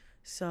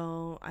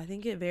 So I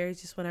think it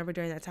varies just whenever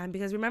during that time.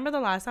 Because remember the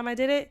last time I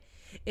did it?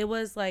 It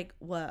was like,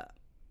 what?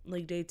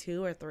 Like day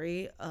 2 or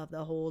 3 of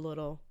the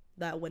whole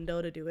that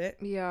window to do it.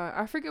 Yeah,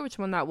 I forget which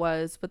one that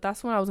was, but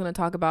that's what I was going to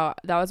talk about.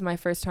 That was my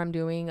first time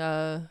doing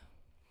a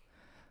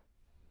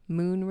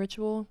moon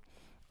ritual.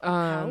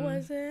 How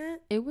was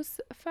it? It was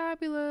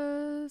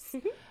fabulous.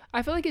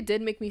 I feel like it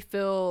did make me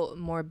feel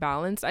more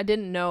balanced. I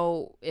didn't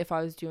know if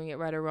I was doing it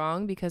right or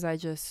wrong because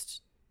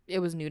it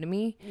was new to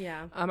me.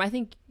 Yeah. I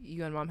think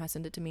you and Mom has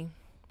sent it to me.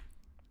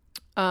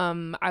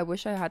 I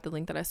wish I had the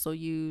link that I still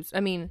use. I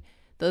mean,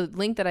 the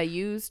link that I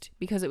used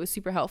because it was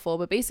super helpful.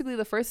 But basically,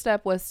 the first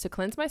step was to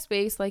cleanse my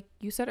space, like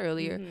you said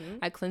earlier. Mm-hmm.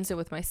 I cleansed it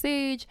with my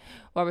sage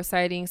while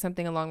reciting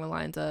something along the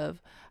lines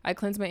of, I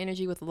cleanse my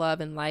energy with love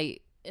and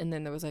light. And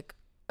then there was like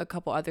a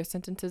couple other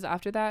sentences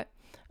after that.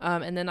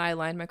 And then I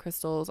aligned my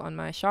crystals on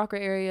my chakra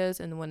areas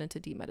and went into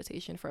deep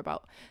meditation for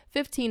about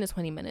 15 to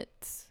 20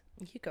 minutes.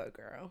 You go,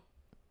 girl.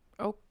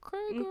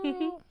 Okay,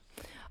 girl.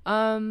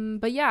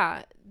 But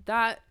yeah,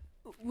 that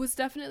was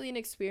definitely an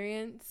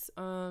experience.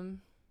 And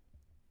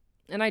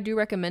I do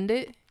recommend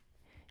it.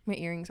 My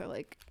earrings are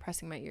like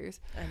pressing my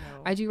ears. I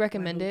know. I do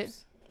recommend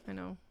it. I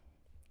know.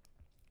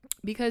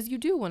 Because you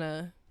do want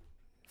to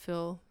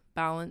feel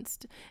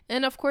balanced.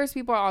 And of course,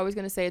 people are always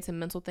going to say it's a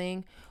mental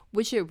thing,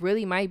 which it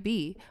really might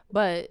be.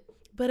 But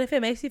if it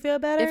makes you feel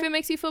better? If it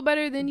makes you feel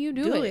better, then you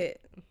do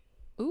it.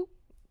 Ooh.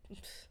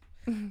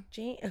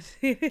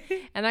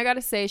 And I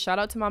gotta say, shout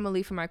out to Mama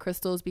Lee for my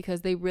crystals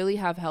because they really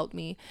have helped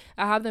me.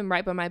 I have them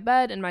right by my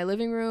bed, in my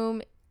living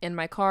room, in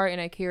my car,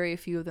 and I carry a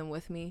few of them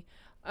with me.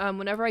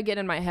 Whenever I get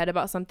in my head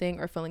about something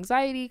or feel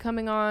anxiety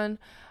coming on,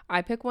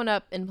 I pick one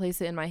up and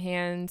place it in my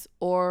hands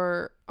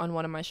or on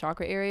one of my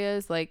chakra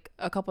areas. Like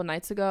a couple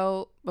nights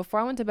ago, before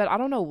I went to bed, I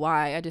don't know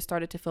why, I just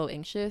started to feel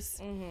anxious.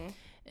 Mm-hmm.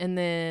 And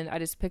then I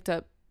just picked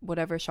up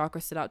whatever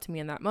chakra stood out to me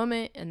in that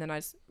moment, and then I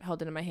just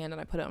held it in my hand and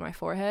I put it on my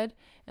forehead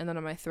and then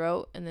on my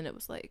throat, and then it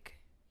was like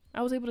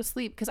I was able to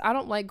sleep because I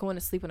don't like going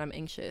to sleep when I'm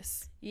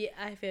anxious. Yeah,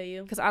 I feel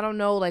you. Because I don't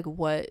know like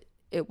what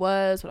it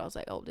was, but I was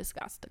like, oh, this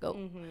got to go.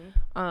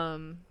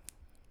 Mm-hmm.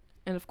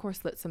 And of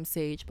course lit some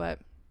sage, but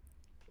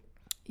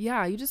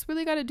yeah, you just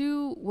really got to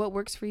do what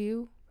works for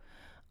you.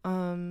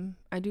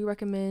 I do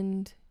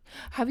recommend.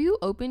 Have you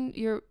opened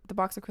the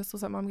box of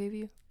crystals that Mom gave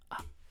you?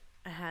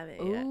 I haven't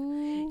yet.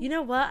 You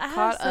know what? I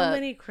have so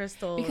many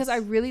crystals. Because I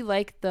really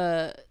like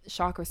the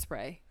chakra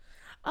spray.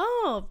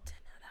 Oh, didn't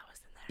know that was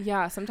in there.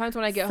 Yeah, sometimes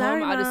when I get home,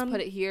 Mom. I just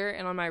put it here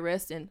and on my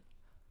wrist and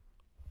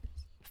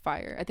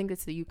fire. I think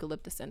it's the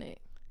eucalyptus in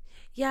it.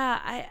 Yeah,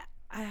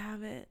 I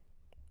haven't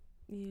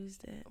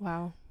used it.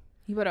 Wow.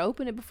 You better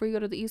open it before you go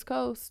to the East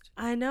Coast.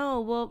 I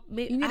know. Well,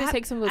 maybe you need to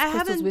take some of those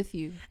crystals with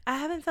you. I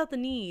haven't felt the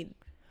need.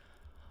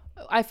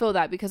 I feel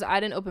that because I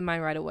didn't open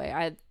mine right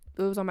away.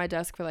 It was on my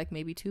desk for like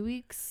maybe 2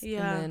 weeks.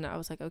 Yeah. And then I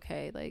was like,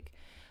 okay, like,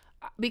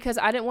 because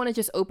I didn't want to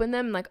just open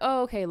them like,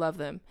 oh, okay, love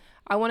them.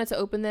 I wanted to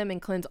open them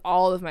and cleanse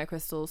all of my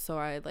crystals. So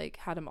I like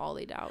had them all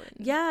laid out.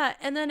 Yeah.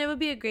 And then it would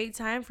be a great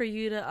time for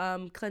you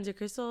to cleanse your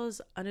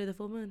crystals under the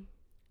full moon.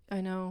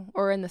 I know.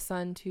 Or in the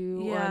sun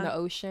too. Yeah. Or in the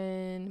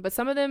ocean. But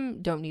some of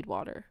them don't need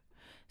water.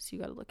 So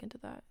you got to look into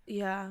that.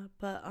 Yeah,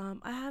 but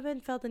I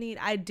haven't felt the need.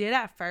 I did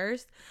at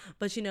first,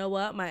 but you know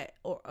what? My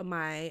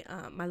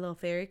little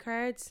fairy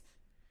cards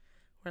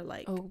were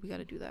like, oh, we got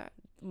to do that.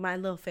 My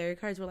little fairy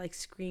cards were like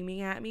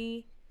screaming at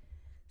me,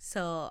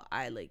 so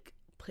I like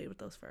played with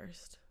those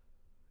first.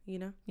 You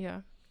know?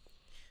 Yeah.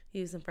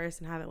 Used them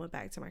first and haven't went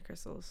back to my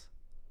crystals.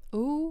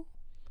 Ooh.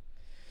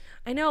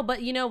 I know,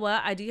 but you know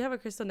what? I do have a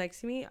crystal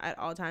next to me at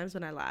all times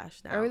when I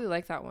lash. Now I really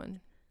like that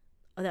one.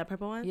 Oh, that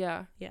purple one?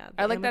 Yeah. Yeah.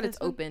 I like that it's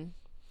open.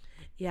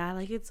 Yeah, I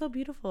like it. It's so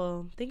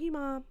beautiful. Thank you,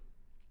 Mom.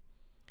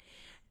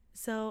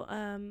 So,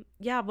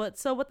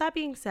 so with that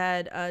being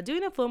said,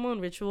 doing a full moon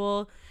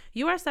ritual,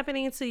 you are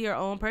stepping into your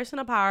own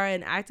personal power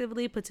and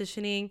actively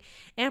petitioning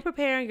and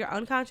preparing your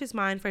unconscious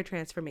mind for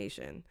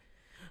transformation.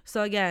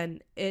 So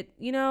again,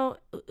 who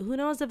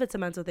knows if it's a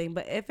mental thing,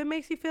 but if it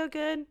makes you feel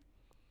good,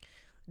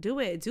 Do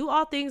it. Do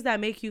all things that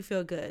make you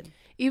feel good.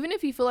 Even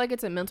if you feel like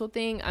it's a mental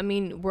thing, I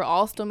mean, we're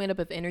all still made up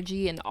of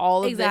energy, and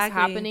all of this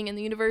happening in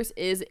the universe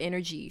is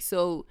energy.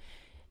 So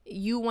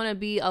you want to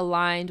be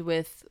aligned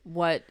with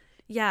what.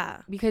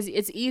 Yeah. Because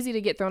it's easy to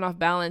get thrown off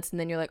balance, and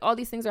then you're like, all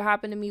these things are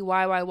happening to me.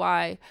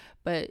 Why?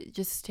 But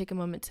just take a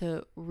moment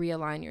to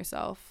realign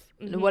yourself.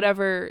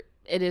 Whatever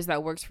it is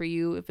that works for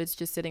you. If it's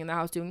just sitting in the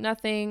house doing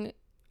nothing,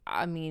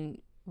 I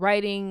mean,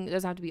 writing, it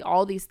doesn't have to be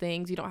all these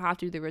things. You don't have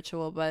to do the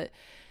ritual, but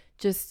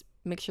just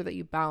make sure that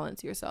you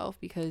balance yourself,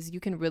 because you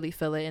can really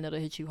feel it and it'll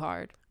hit you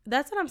hard.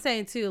 That's what I'm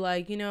saying too.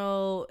 Like, you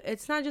know,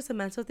 it's not just a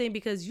mental thing,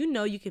 because you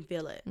know you can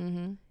feel it.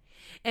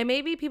 And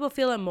maybe people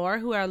feel it more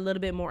who are a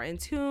little bit more in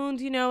tune,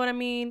 you know what I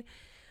mean?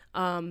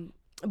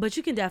 But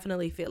you can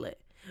definitely feel it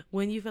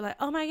when you feel like,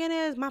 oh my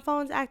goodness, my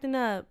phone's acting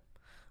up.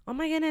 Oh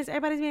my goodness,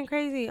 everybody's being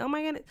crazy. Oh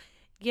my goodness.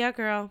 Yeah,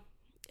 girl.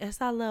 It's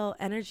that little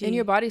energy. And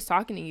your body's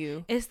talking to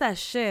you. It's that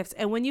shift.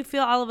 And when you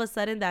feel all of a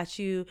sudden that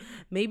you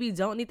maybe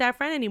don't need that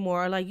friend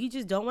anymore, or like you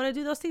just don't want to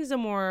do those things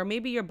anymore, or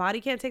maybe your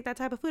body can't take that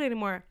type of food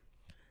anymore,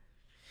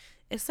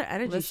 it's the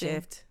energy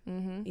shift.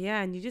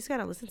 Yeah, and you just got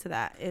to listen to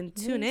that and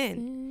tune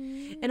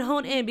in and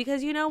hone in,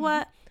 because you know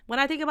what? When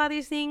I think about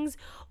these things,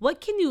 what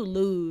can you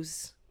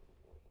lose?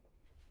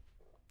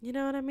 You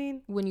know what I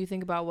mean? When you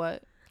think about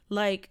what?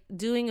 Like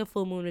doing a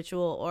full moon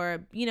ritual,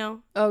 or, you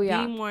know,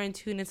 being more in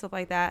tune and stuff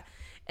like that.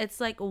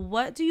 It's like,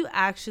 what do you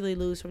actually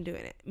lose from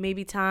doing it?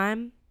 Maybe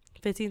time,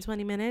 15,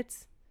 20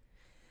 minutes.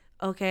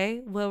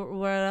 Okay. Well,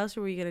 what else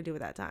were you going to do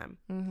with that time?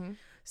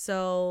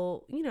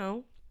 So, you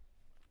know,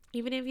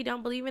 even if you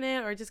don't believe in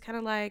it, or just kind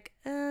of like,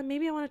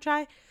 maybe I want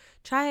to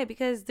try it,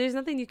 because there's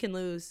nothing you can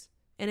lose.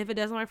 And if it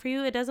doesn't work for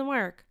you, it doesn't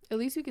work. At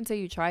least you can say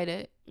you tried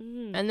it.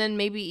 And then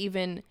maybe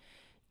even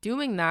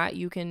doing that,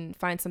 you can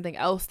find something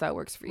else that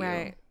works for you.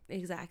 Right.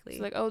 Exactly.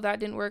 It's like, oh,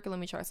 that didn't work. Let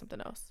me try something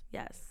else.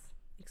 Yes,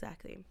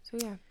 exactly. So,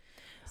 yeah.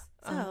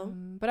 So,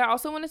 but I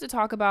also wanted to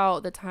talk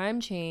about the time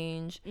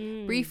change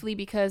briefly,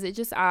 because it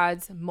just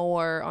adds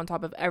more on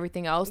top of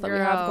everything else that we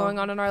have going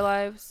on in our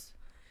lives.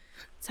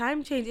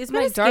 Time change. It's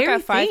been dark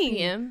at 5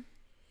 p.m.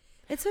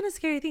 It's been a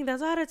scary thing.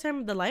 That's why I had to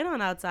turn the light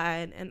on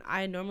outside, and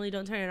I normally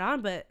don't turn it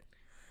on, but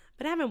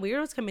having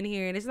weirdos come in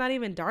here, and it's not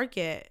even dark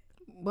yet.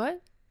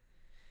 What?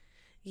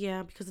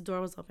 Yeah, because the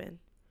door was open.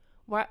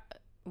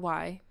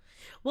 Why?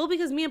 Well,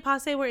 because me and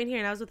Passe were in here,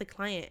 and I was with a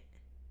client.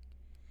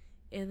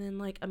 And then,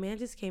 like, a man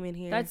just came in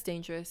here. That's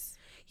dangerous.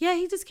 Yeah,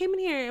 he just came in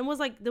here and was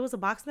like, there was a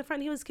box in the front.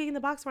 And he was kicking the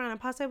box around.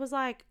 And Passe was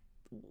like,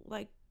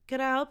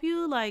 can I help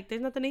you? Like,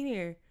 there's nothing in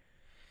here.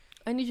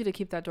 I need you to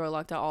keep that door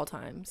locked at all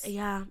times.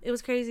 Yeah, it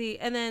was crazy.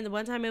 And then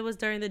one time it was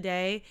during the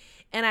day,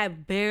 and I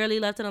barely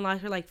left it unlocked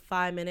for like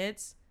 5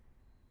 minutes.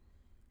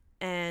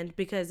 And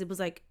because it was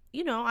like,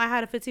 you know, I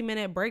had a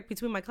 15-minute break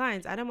between my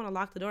clients. I didn't want to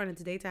lock the door, and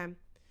it's daytime.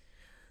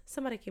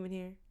 Somebody came in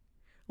here.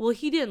 Well,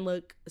 he didn't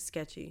look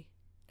sketchy.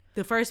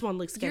 The first one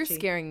looked sketchy. You're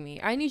scaring me.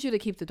 I need you to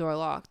keep the door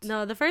locked.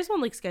 No, the first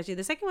one looked sketchy.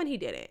 The second one, he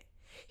didn't.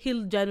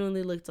 He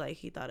genuinely looked like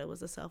he thought it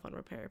was a cell phone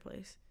repair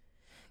place.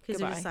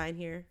 Because there's a sign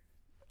here.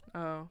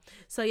 Oh.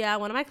 So, yeah,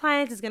 one of my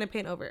clients is going to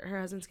paint over it.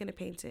 Her husband's going to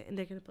paint it. And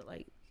they're going to put,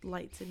 like,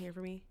 lights in here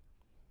for me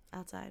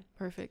outside.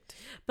 Perfect.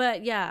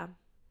 But, yeah.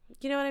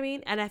 You know what I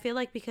mean? And I feel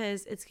like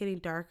because it's getting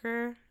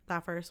darker,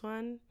 that first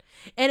one.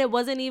 And it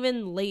wasn't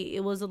even late.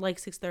 It was,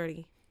 like,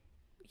 6:30.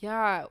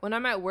 Yeah, when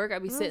I'm at work,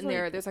 I'd be sitting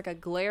there. There's like a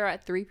glare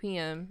at 3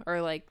 p.m.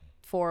 or like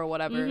 4 or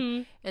whatever.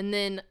 And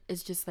then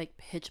it's just like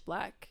pitch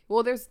black.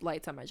 Well, there's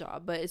lights at my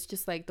job, but it's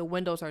just like the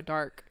windows are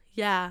dark.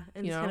 Yeah,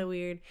 and it's kind of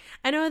weird.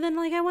 I know, and then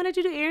like I wanted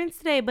to do errands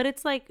today, but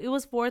it's like it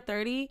was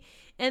 4:30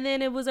 and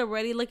then it was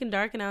already looking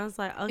dark, and I was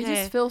like, okay. It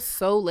just feels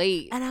so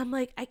late. And I'm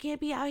like, I can't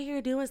be out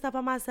here doing stuff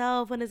by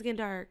myself when it's getting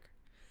dark.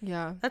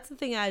 Yeah. That's the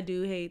thing I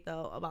do hate,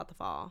 though, about the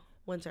fall,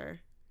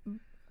 winter.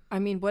 I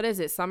mean, what is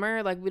it?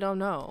 Summer? Like, we don't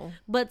know.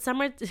 But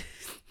summer,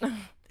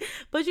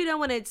 but you know,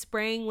 when it's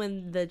spring,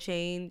 when the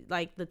change,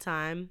 like the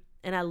time,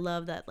 and I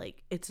love that,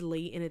 like, it's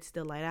late and it's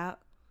still light out.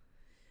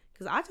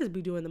 Because I just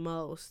be doing the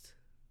most.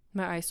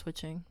 My eye's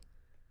switching.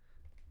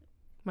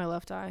 My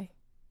left eye.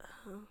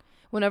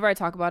 Whenever I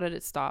talk about it,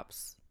 it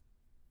stops.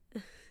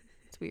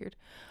 It's weird.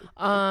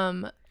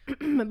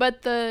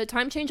 But the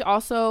time change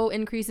also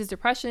increases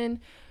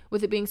depression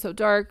with it being so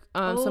dark,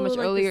 so much like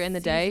earlier in the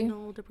day.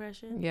 Seasonal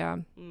depression? Yeah.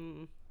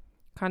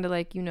 Kind of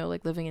like, you know,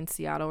 like living in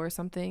Seattle or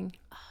something.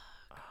 Oh,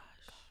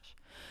 gosh.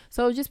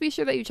 So just be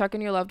sure that you check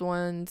on your loved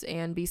ones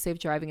and be safe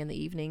driving in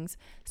the evenings.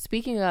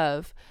 Speaking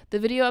of, the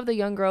video of the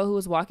young girl who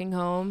was walking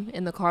home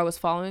and the car was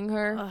following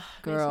her.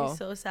 Girl. Makes me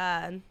so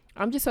sad.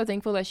 I'm just so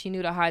thankful that she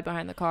knew to hide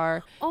behind the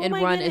car and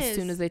run as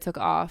soon as they took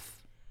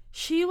off.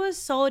 She was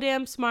so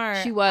damn smart.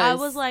 She was. I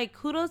was like,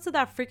 kudos to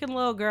that freaking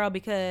little girl,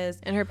 because...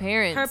 And her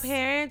parents. Her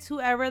parents,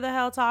 whoever the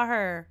hell taught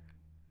her.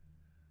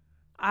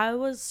 I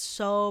was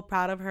so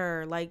proud of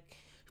her. Like,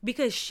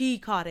 because she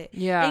caught it.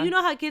 Yeah. And you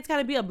know how kids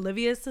kind of be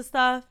oblivious to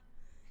stuff?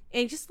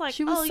 And just like,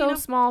 she was so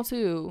small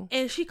too.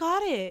 And she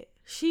caught it.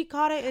 She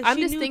caught it, and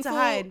she knew to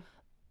hide.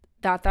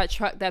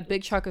 That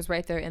big truck is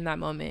right there in that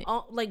moment.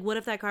 Oh, like, what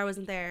if that car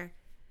wasn't there?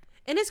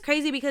 And it's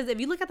crazy because if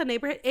you look at the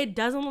neighborhood, it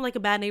doesn't look like a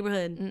bad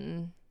neighborhood.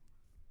 Mm-mm.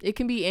 It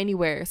can be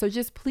anywhere. So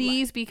just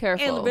please be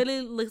careful. It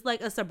really looks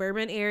like a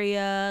suburban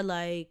area,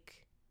 like,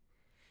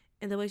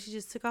 and the way she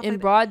just took off in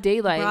like broad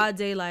daylight. Broad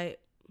daylight.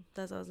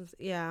 That's what I was gonna say.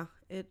 Yeah,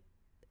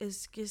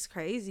 it's just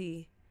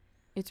crazy.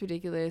 It's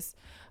ridiculous.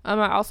 I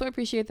also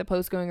appreciate the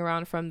post going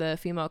around from the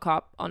female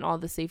cop on all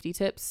the safety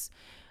tips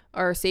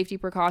or safety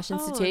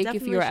precautions to take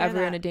if you're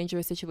ever in a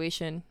dangerous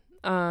situation.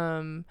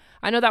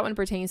 I know that one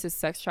pertains to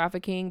sex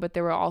trafficking, but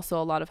there were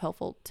also a lot of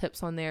helpful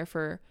tips on there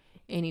for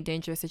any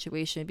dangerous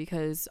situation,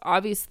 because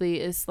obviously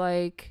it's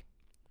like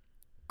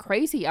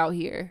crazy out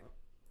here.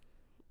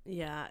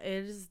 Yeah,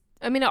 it is.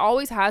 I mean, it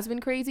always has been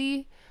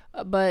crazy,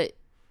 but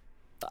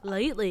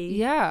lately,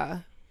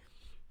 yeah,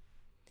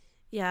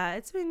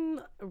 it's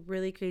been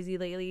really crazy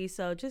lately.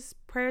 So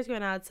just prayers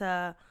going out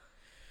to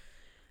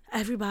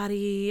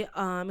everybody,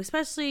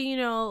 especially, you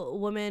know,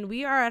 women.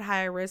 We are at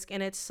higher risk,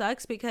 and it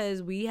sucks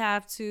because we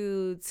have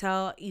to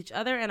tell each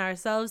other and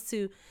ourselves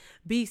to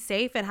be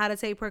safe and how to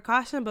take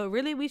precaution, but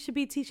really we should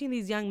be teaching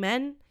these young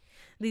men,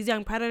 these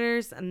young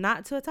predators,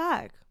 not to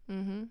attack.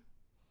 Mm-hmm.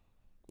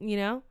 You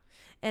know,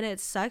 and it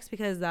sucks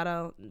because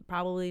that'll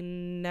probably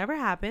never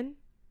happen,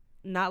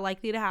 not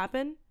likely to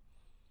happen,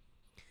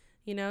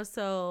 you know.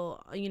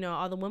 So, you know,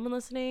 all the women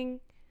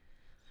listening,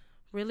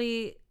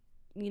 really,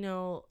 you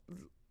know,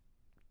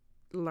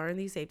 learn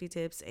these safety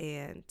tips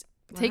and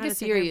take it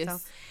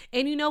serious.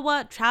 And you know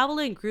what, travel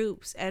in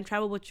groups and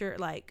travel with your,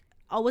 like,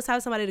 always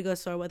have somebody to go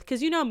store with,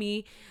 because you know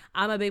me,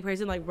 I'm a big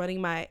person, like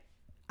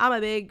I'm a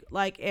big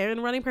like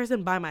errand running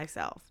person by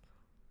myself.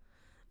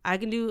 I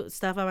can do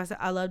stuff by myself.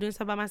 I love doing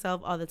stuff by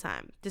myself all the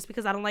time, just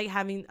because I don't like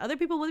having other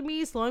people with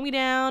me slowing me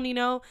down, you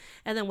know,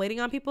 and then waiting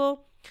on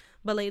people.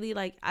 But lately,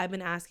 like, I've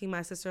been asking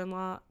my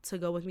sister-in-law to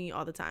go with me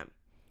all the time.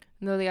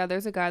 No, yeah,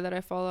 there's a guy that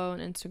I follow on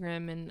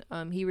Instagram,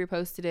 and he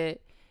reposted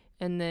it,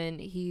 and then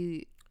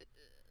he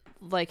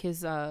like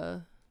his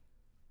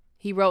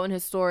he wrote in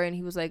his story, and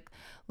he was like,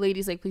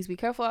 ladies, like, please be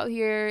careful out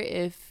here.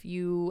 If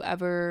you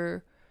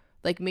ever,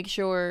 like, make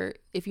sure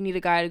if you need a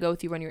guy to go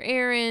with you run your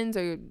errands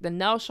or the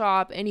nail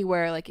shop,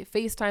 anywhere, like,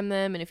 FaceTime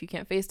them. And if you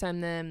can't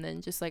FaceTime them, then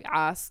just, like,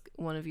 ask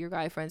one of your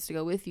guy friends to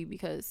go with you,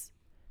 because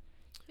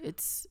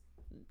it's,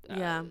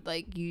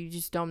 like, you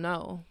just don't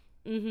know.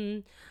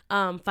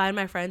 Mm-hmm. Find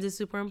my friends is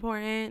super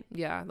important.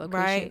 Yeah, location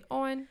right?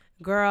 on.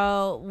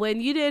 Girl, when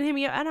you didn't hit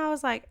me up, and I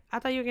was like, I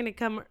thought you were going to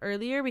come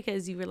earlier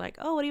because you were like,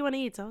 oh, what do you want to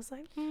eat? So I was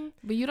like,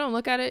 But you don't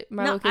look at it,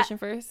 location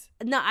first?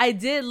 No, I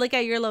did look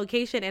at your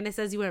location, and it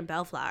says you were in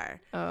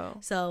Bellflower. Oh.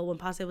 So when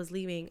Pase was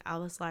leaving, I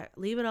was like,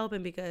 leave it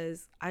open,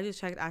 because I just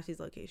checked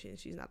Ashley's location.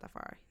 She's not that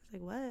far. He's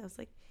like, what? I was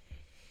like,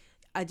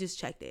 I just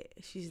checked it.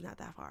 She's not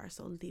that far,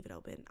 so leave it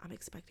open. I'm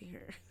expecting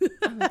her.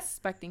 I'm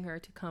expecting her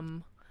to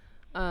come.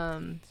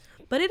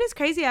 But it is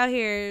crazy out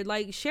here.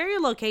 Like, share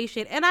your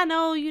location. And I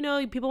know, you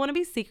know, people want to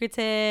be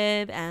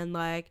secretive, and,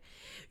 like,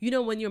 you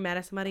know, when you're mad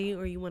at somebody,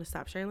 or you want to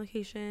stop sharing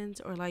locations,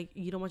 or, like,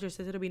 you don't want your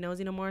sister to be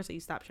nosy no more, so you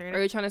stop sharing it. Or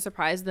you're trying to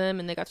surprise them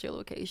and they got your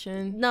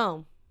location.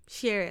 No,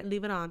 share it.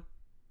 Leave it on.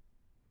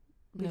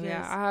 No,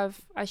 yeah,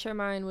 I share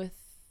mine with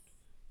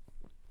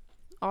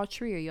all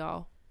three of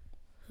y'all.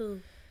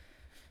 Who?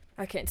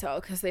 I can't tell,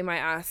 because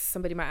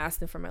somebody might ask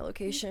them for my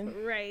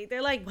location. Right.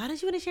 They're like, why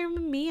don't you want to share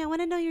with me? I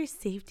want to know your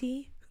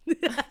safety.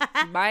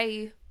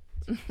 Bye.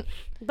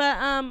 But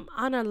on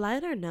a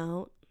lighter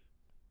note,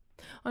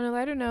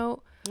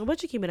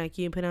 what you keeping on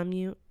cute? Put on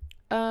mute.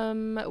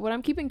 What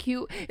I'm keeping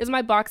cute is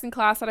my boxing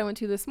class that I went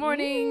to this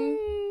morning.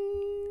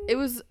 It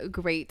was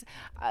great.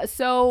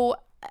 So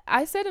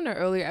I said in an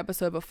earlier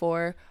episode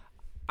before,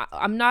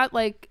 I'm not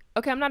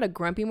a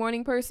grumpy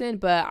morning person,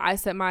 but I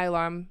set my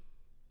alarm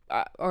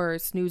or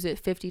snooze it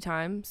 50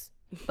 times.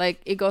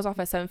 Like, it goes off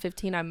at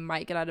 7:15. I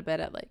might get out of bed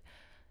at like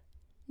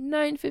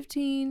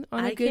 9:15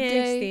 on a good day. I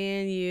can't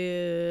stand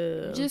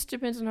you. Just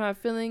depends on how I'm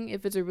feeling.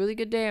 If it's a really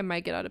good day, I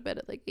might get out of bed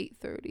at like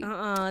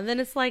 8:30. Then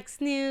it's like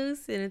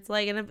snooze, and it's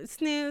like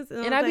snooze,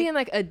 and I be in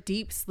like a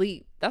deep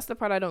sleep. That's the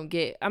part I don't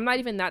get. I'm not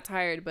even that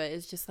tired, but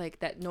it's just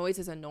like that noise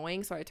is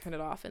annoying, so I turn it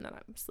off and then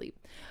I'm asleep.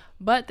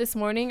 But this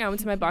morning I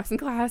went to my boxing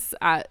class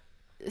at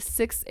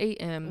 6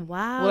 a.m.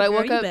 Wow. Well, I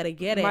woke up. Better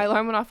get it. My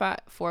alarm went off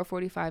at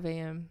 4:45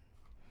 a.m.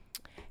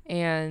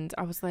 And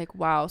I was like,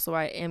 wow, so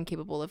I am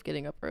capable of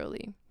getting up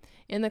early.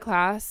 In the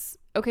class,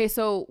 okay,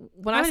 so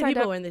when I signed up, how many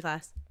people were in the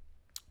class?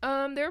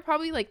 There were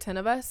probably like 10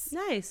 of us.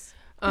 Nice.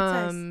 Good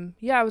size.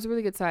 Yeah, it was a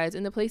really good size,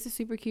 and the place is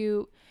super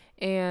cute.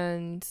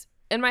 And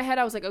in my head,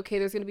 I was like, okay,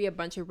 there's gonna be a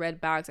bunch of red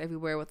bags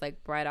everywhere with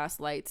like bright ass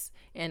lights,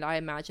 and I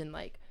imagine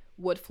like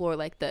wood floor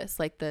like this,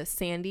 like the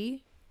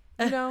sandy,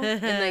 you know,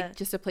 and like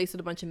just a place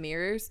with a bunch of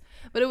mirrors.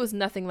 But it was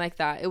nothing like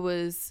that. It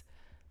was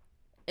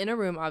in a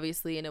room,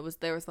 obviously, and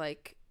there was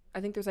like, I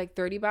think there's like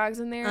 30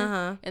 bags in there.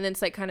 And then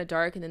it's like kind of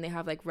dark, and then they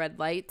have like red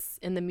lights,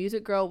 and the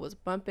music girl was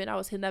bumping. I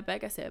was hitting that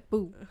bag. I said,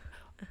 boo,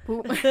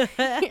 boo.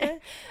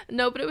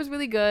 No, but it was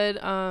really good.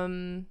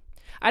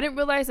 I didn't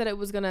realize that it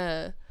was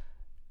gonna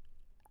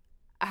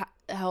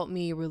help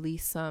me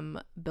release some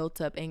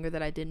built up anger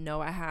that I didn't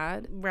know I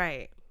had.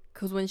 Right.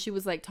 because when she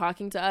was like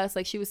talking to us,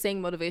 like she was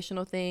saying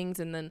motivational things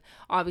and then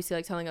obviously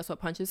like telling us what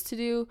punches to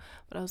do.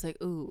 But I was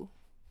like, ooh,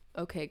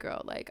 okay,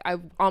 girl. Like I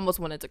almost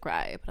wanted to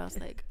cry, but I was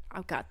like,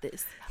 I've got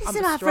this. This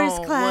is my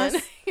first class.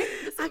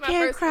 I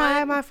can't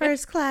cry my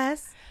first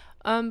class.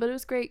 But it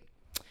was great.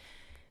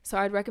 So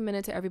I'd recommend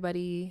it to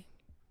everybody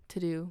to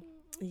do.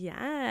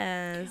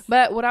 Yes.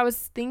 But what I was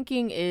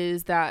thinking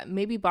is that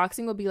maybe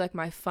boxing will be like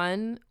my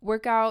fun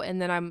workout,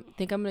 and then I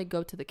think I'm gonna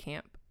go to the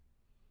camp.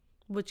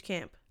 Which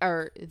camp?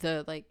 Or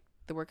the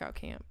workout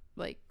camp,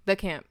 like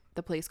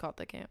the place called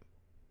the camp.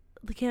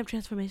 The Camp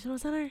Transformational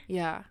Center?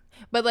 Yeah.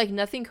 But like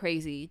nothing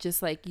crazy,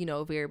 just like, you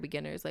know, very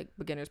beginners, like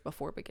beginners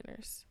before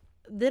beginners.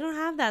 They don't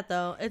have that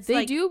though. It's they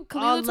like do.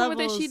 All Kalila told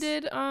me that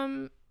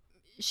levels.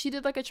 she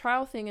did like a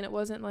trial thing and it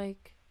wasn't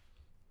like,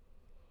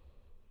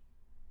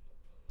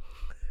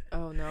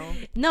 oh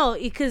no,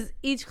 because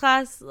each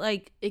class,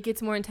 like, it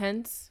gets more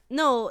intense.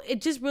 no, it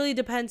just really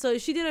depends. So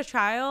if she did a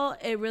trial,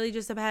 it really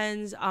just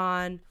depends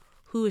on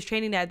who was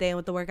training that day and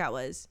what the workout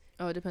was.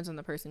 Oh, it depends on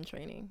the person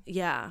training.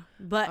 Yeah,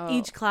 but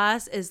each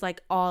class is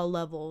like all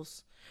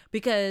levels,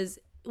 because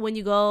when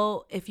you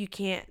go, if you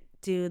can't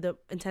do the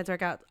intense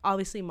workout,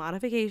 obviously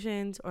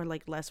modifications or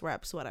like less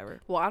reps,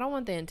 whatever. Well, I don't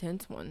want the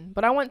intense one,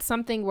 but I want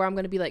something where I'm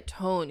going to be like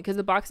toned, because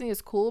the boxing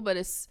is cool, but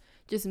it's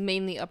just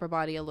mainly upper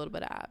body, a little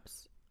bit of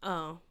abs.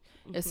 Oh.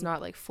 It's not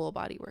like full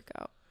body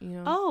workout, you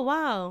know? Oh,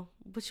 wow.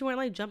 But you weren't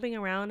like jumping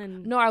around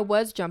and... No, I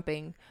was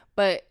jumping,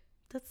 but...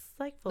 That's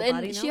like full and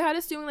body, no? she had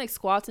us doing like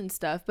squats and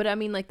stuff, but I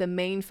mean like the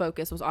main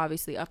focus was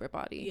obviously upper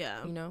body.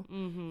 Yeah. You know?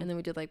 Mm-hmm. And then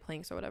we did like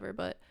planks or whatever,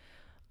 but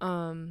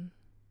I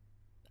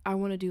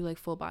want to do like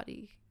full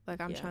body.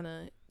 Like I'm trying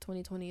to...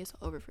 2020 is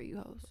over for you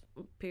hoes.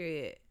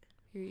 Period.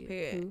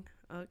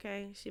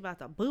 Okay. She about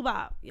to boo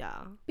bop,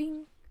 y'all.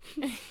 Bing.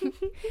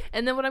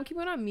 And then what I'm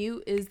keeping on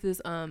mute is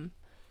this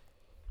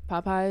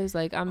Popeyes.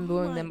 Like I'm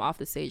booing them off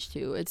the stage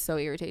too. It's so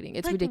irritating.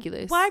 It's like,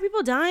 ridiculous. Why are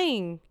people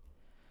dying?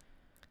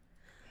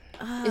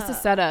 It's a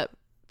setup.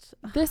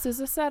 This is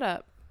a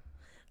setup.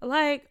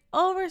 Like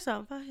over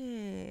some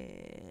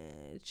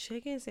fucking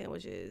chicken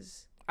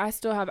sandwiches. I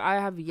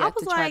have yet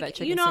to try that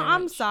chicken sandwich.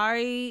 I'm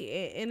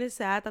sorry, and it's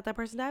sad that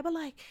person died, but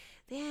like,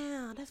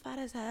 damn, that's bad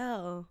as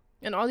hell.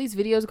 And all these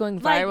videos going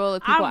viral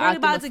of people I'm really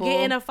about to fool.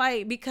 get in a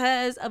fight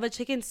because of a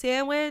chicken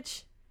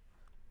sandwich.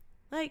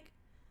 Like,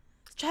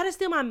 try to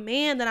steal my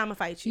man, then I'm gonna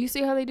fight you. You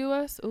see how they do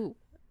us? Ooh.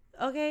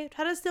 Okay,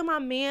 try to steal my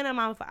man, I'm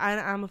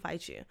gonna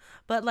fight you.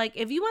 But like,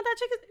 if you want that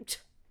chicken,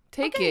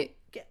 take it,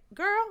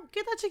 girl.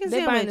 Get that chicken they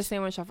sandwich. buying the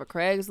sandwich off of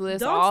Craigslist.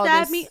 Don't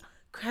stab me,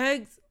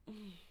 Craig's.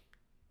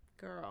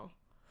 Girl,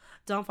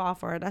 don't fall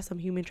for it. That's some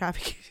human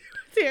trafficking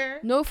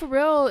here. No, for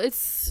real.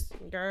 It's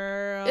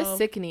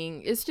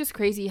sickening. It's just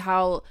crazy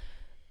how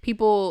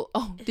people.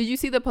 Oh, did you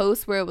see the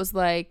post where it was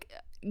like,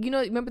 you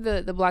know,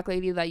 remember the black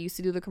lady that used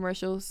to do the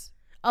commercials?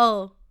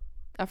 Oh.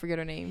 I forget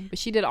her name, but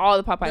she did all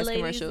the Popeyes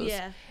commercials.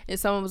 Yeah. And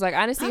someone was like,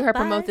 I didn't see her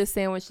promote this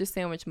sandwich. This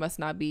sandwich must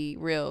not be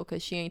real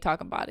because she ain't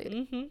talking about it.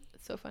 Mm-hmm.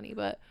 It's so funny.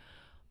 But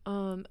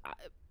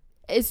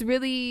it's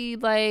really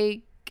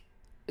like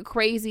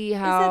crazy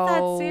how is it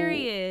that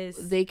serious?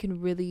 They can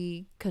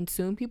really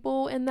consume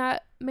people in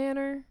that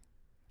manner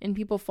and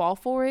people fall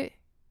for it.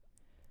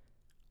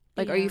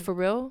 Like, are you for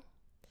real?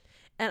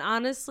 And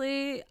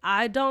honestly,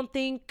 I don't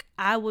think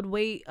I would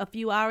wait a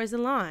few hours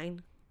in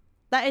line.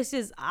 That is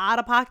just out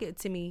of pocket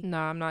to me. No,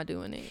 I'm not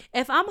doing it.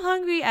 If I'm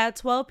hungry at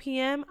 12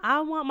 p.m., I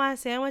want my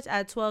sandwich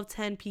at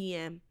 12:10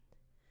 p.m.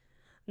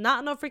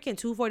 Not no freaking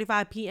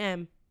 2:45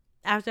 p.m.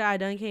 after I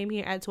done came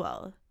here at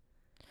 12.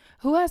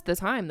 Who has the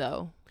time,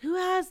 though? Who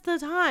has the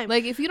time?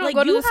 Like, if you don't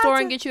go to the store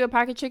and get you a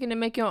pack of chicken and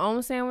make your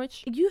own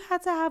sandwich. You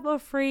had to have a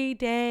free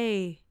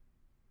day.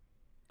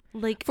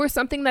 Like, for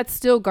something that's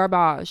still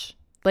garbage.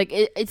 Like,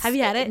 it's... Have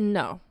you had it?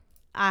 No.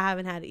 I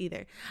haven't had it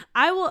either.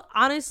 I will,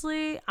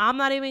 honestly, I'm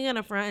not even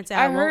gonna front and say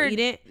I won't eat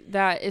it.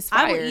 That is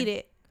fire. I will eat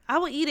it. I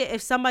will eat it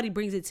if somebody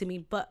brings it to me,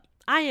 but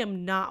I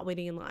am not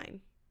waiting in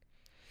line.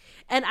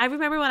 And I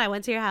remember when I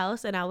went to your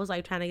house and I was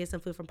like trying to get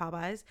some food from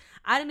Popeyes.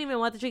 I didn't even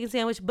want the chicken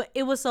sandwich, but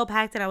it was so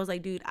packed and I was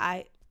like, dude,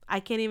 I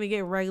can't even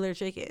get regular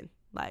chicken.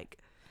 Like,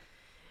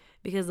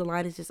 because the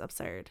line is just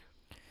absurd.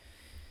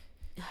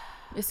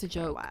 It's a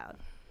joke. Wild.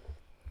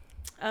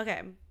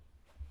 Okay.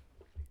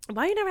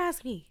 Why you never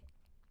ask me?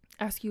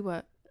 Ask you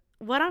what?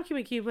 What I'm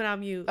keeping on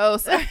mute. Oh,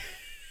 sorry.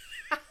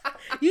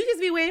 You just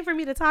be waiting for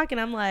me to talk,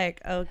 and I'm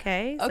like,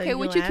 okay. So okay,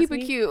 would you keep it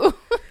cute?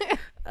 Okay.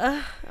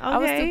 I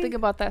was still thinking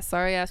about that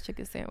sorry ass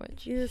chicken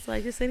sandwich. You just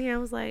sitting here. I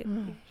was like,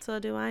 so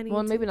do I need?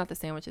 Well, maybe not the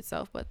sandwich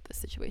itself, but the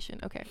situation.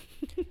 Okay,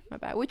 my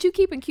bad. What you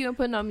keeping cute and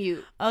putting on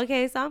mute?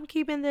 Okay, so I'm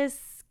keeping this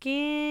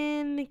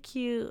skin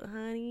cute,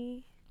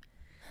 honey.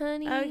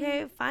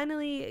 Okay,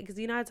 finally, because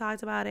I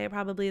talked about it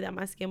probably that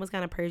my skin was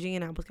kind of purging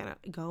and I was kind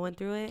of going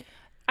through it.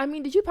 I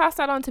mean, did you pass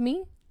that on to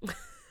me?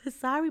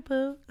 Sorry,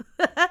 Pooh.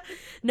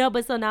 No,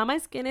 but so now my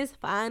skin is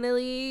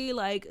finally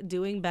like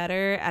doing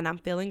better and I'm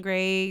feeling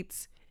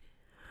great.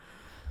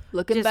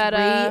 Looking just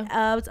better.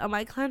 Re-upped on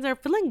my cleanser,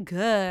 feeling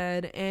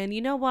good. And you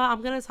know what?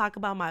 I'm going to talk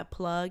about my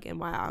plug and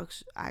why I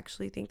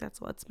actually think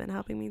that's what's been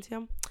helping me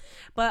too.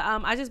 But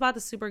I just bought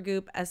the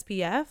Supergoop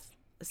SPF,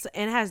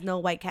 and it has no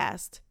white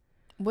cast.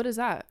 What is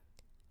that?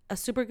 A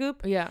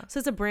Supergoop? Yeah. So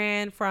it's a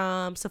brand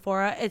from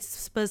Sephora. It's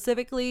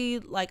specifically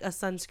like a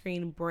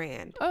sunscreen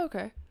brand. Oh,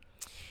 okay.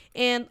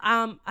 And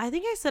I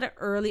think I said it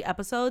early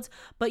episodes,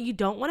 but you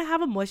don't want to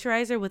have a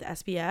moisturizer with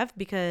SPF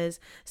because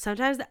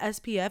sometimes the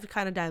SPF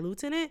kind of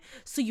dilutes in it.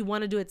 So you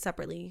want to do it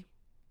separately.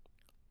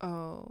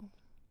 Oh.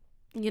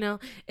 You know,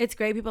 it's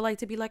great. People like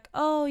to be like,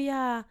 oh,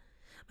 yeah,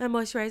 my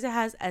moisturizer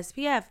has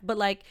SPF. But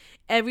like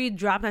every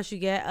drop that you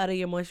get out of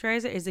your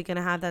moisturizer, is it going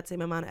to have that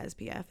same amount of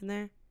SPF in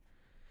there?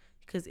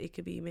 Because it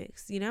could be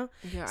mixed, you know?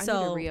 Yeah, I need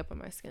to re-up on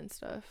my skin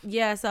stuff.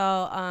 Yeah, so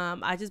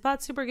I just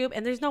bought Supergoop,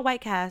 and there's no white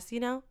cast, you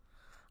know?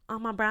 All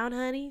my brown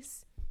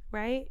honeys,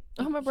 right?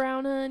 All my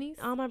brown honeys.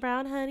 All my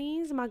brown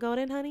honeys, my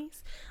golden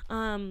honeys.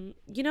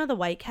 You know the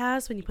white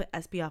cast when you put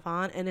SPF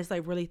on and it's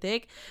like really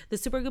thick? The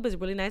Supergoop is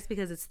really nice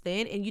because it's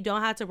thin and you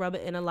don't have to rub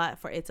it in a lot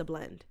for it to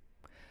blend.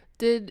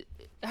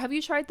 Have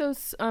you tried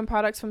those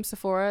products from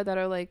Sephora that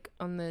are like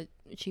on the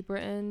cheaper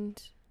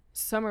end?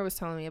 Summer was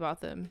telling me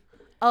about them.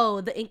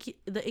 Oh, the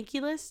Inky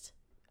List?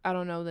 I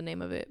don't know the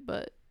name of it,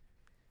 but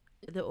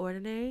The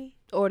Ordinary?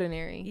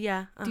 Yeah.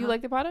 Uh-huh. Do you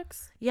like the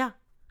products? Yeah.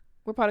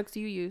 What products do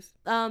you use?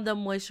 The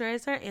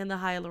moisturizer and the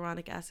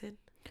hyaluronic acid.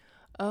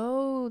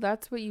 Oh,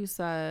 that's what you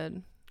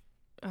said.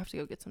 I have to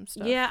go get some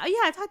stuff. Yeah,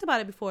 I talked about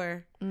it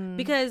before.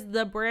 Because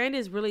the brand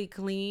is really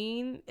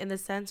clean in the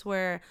sense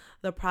where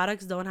the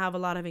products don't have a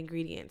lot of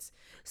ingredients.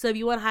 So if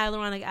you want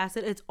hyaluronic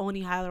acid, it's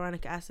only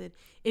hyaluronic acid.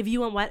 If you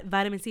want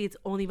vitamin C, it's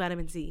only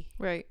vitamin C.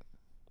 Right.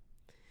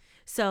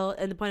 So,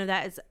 and the point of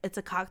that is it's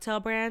a cocktail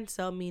brand,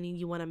 so meaning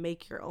you want to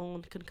make your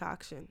own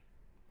concoction.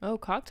 Oh,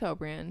 cocktail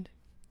brand.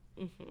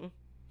 Mm-hmm.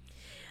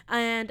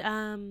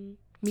 And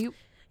Mute.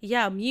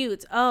 Yeah,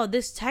 Mute. Oh,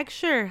 this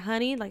texture,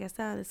 honey. Like I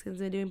said, this skin's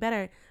been doing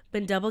better.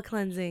 Been double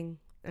cleansing.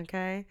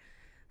 Okay,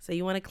 so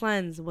you want to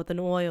cleanse with an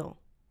oil,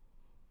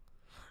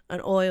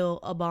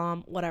 a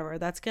balm, whatever.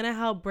 That's gonna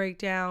help break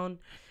down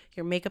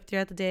your makeup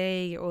throughout the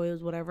day, your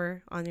oils,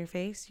 whatever on your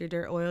face, your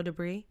dirt, oil,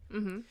 debris.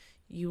 Mm-hmm.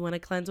 You want to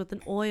cleanse with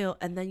an oil,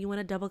 and then you want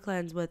to double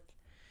cleanse with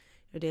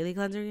your daily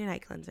cleanser and your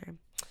night cleanser.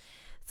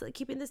 So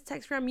keeping this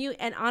texture on Mute.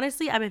 And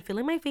honestly, I've been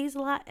feeling my face a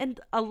lot, and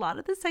a lot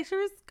of this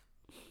texture is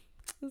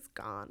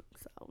gone.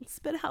 So it's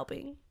been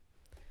helping.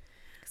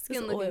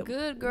 Skin looking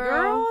good,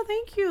 girl.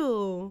 Thank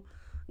you.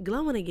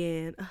 Glowing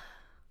again.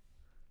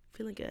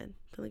 Feeling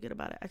good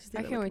about it.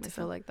 I can't wait to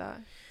feel like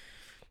that.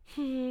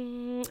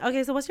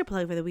 Okay, so what's your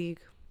plug for the week?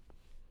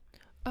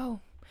 Oh,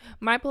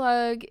 my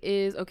plug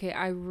is, okay,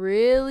 I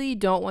really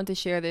don't want to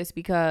share this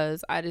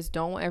because I just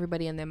don't want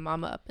everybody and their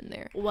mama up in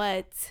there.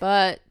 What?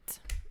 But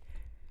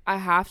I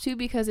have to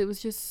because it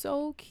was just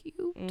so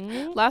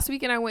cute. Last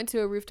weekend I went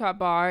to a rooftop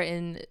bar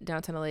in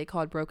downtown LA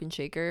called Broken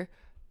Shaker.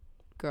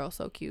 Girl,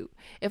 so cute.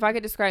 If I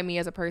could describe me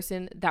as a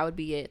person, that would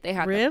be it. They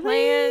had the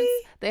plants,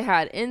 they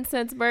had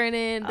incense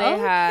burning, they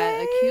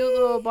had a cute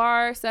little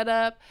bar set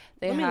up.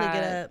 Let me look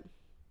it up.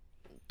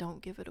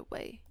 Don't give it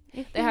away.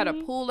 They had a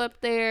pool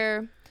up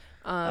there.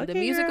 The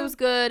music was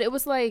good. It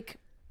was like,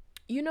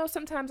 you know,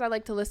 sometimes I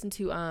like to listen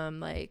to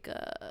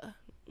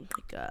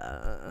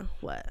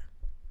what?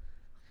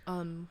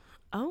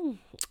 Oh,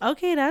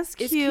 okay, that's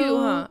cute. It's cute,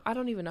 huh? I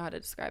don't even know how to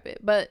describe it,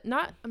 but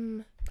not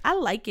I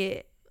like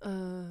it.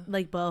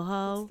 Like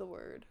boho. What's the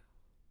word?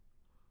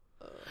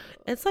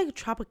 It's like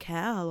tropical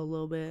a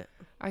little bit.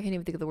 I can't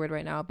even think of the word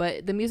right now,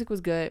 but the music was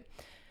good.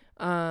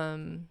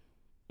 That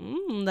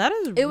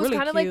is. It was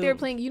kind of like they were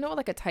playing. You know what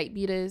like a type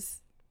beat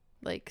is,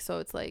 like, so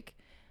it's like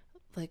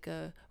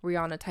a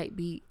Rihanna type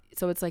beat.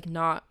 So it's like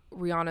not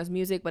Rihanna's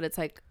music, but it's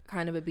like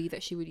kind of a beat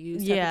that she would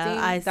use.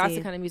 Yeah, that's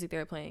the kind of music they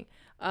were playing.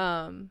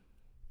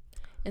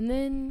 And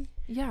then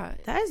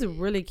that is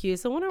really cute.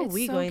 So when are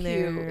we going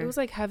there? It was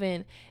like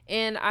heaven.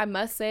 And I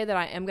must say that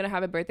I am gonna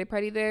have a birthday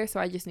party there, so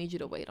I just need you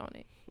to wait on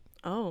it.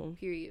 Oh,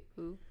 period.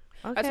 Ooh.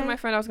 Okay. I told my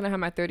friend I was gonna have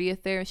my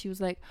 30th there, and she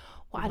was like,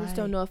 well, I just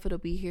don't know if it'll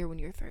be here when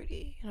you're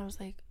 30. And I was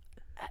like,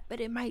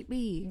 but it might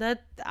be.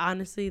 That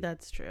honestly,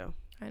 that's true.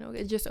 I know,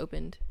 it just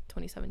opened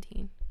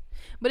 2017,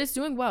 but it's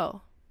doing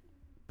well.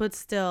 But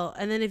still,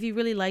 and then if you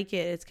really like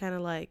it, it's kind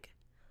of like,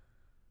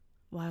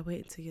 why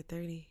wait until you're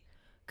 30?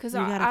 Because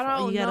I don't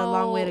know. You got a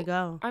long way to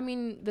go. I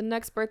mean, the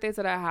next birthdays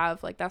that I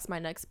have, like, that's my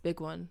next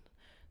big one.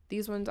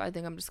 These ones, I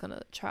think I'm just going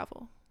to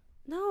travel.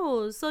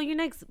 No. So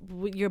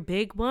your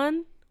big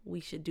one,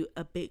 we should do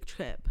a big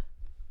trip.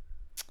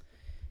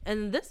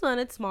 And this one,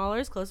 it's smaller.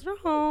 It's closer to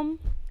home.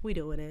 We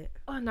doing it.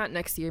 Oh, not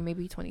next year.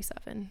 Maybe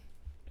 27.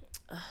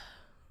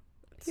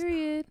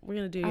 Period. We're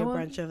going to do your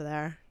brunch over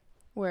there.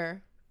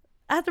 Where?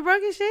 At the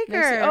Broken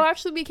Shaker. Oh,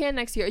 actually, we can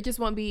next year. It just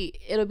won't be.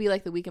 It'll be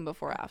like the weekend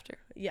before or after.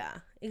 Yeah,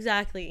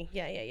 exactly.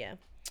 Yeah.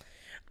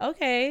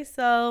 Okay,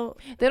 so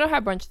they don't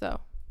have brunch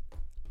though.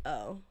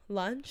 Oh,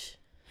 lunch.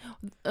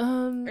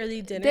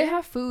 Early dinner. They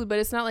have food, but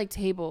it's not like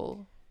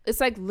table. It's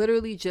like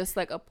literally just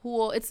like a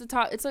pool. It's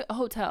It's like a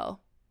hotel.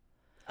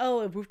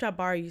 Oh, a rooftop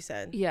bar. You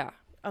said. Yeah.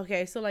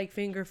 Okay, so like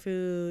finger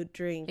food,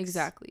 drinks.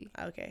 Exactly.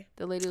 Okay.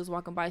 The lady was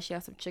walking by. She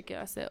had some chicken.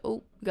 I said,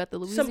 "Oh, you got the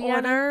Louisiana." Some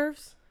hors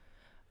d'oeuvres.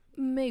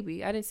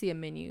 Maybe. I didn't see a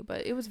menu,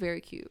 but it was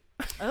very cute.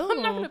 Oh.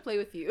 I'm not going to play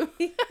with you.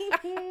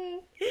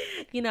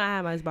 You know I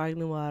have my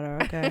sparkling water,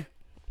 okay?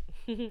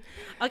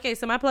 Okay,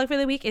 so my plug for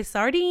the week is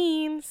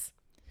sardines.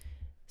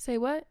 Say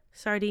what?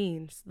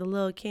 Sardines, the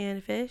little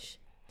canned fish.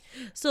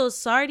 So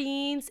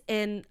sardines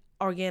and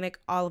organic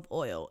olive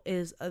oil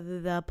is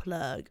the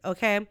plug,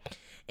 okay?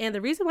 And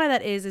the reason why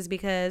that is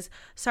because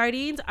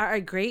sardines are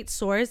a great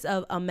source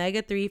of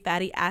omega-3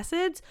 fatty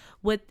acids,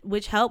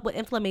 which help with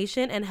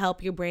inflammation and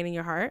help your brain and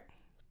your heart.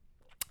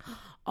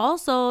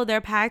 Also,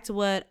 they're packed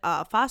with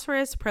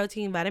phosphorus,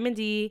 protein, vitamin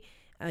D,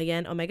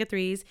 again,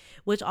 omega-3s,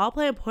 which all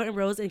play important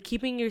roles in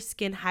keeping your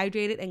skin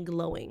hydrated and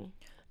glowing.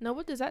 Now,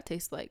 what does that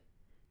taste like?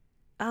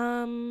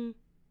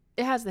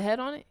 It has the head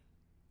on it?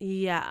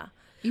 Yeah.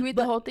 You eat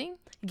the whole thing?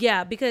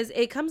 Yeah, because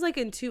it comes like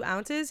in 2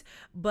 ounces,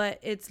 but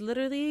it's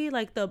literally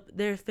like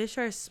their fish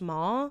are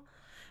small.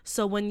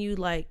 So when you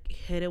like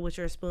hit it with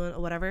your spoon or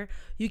whatever,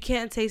 you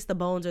can't taste the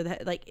bones or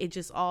like it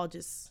just all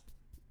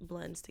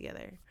blends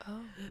together.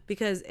 Oh.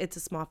 Because it's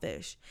a small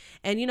fish.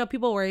 And you know,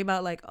 people worry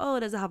about like, oh,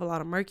 does it have a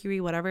lot of mercury,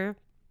 whatever.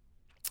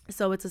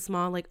 So it's a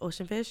small like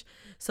ocean fish.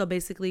 So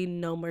basically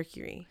no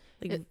mercury.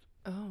 Like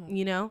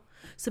you know?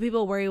 So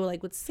people worry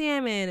with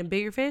salmon and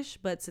bigger fish,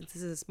 but since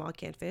this is a small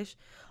canned fish,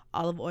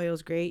 olive oil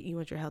is great. You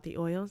want your healthy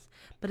oils,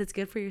 but it's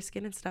good for your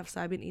skin and stuff.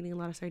 So I've been eating a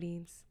lot of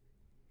sardines.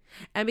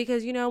 And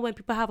because, you know, when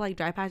people have like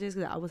dry patches,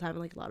 because I was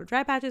having like a lot of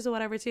dry patches or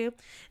whatever too,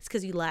 it's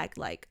because you lack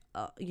like,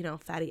 you know,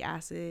 fatty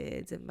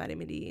acids and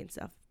vitamin D and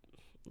stuff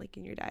like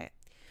in your diet.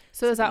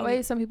 So is that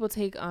why some people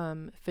take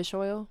fish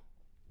oil?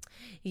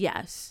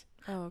 Yes.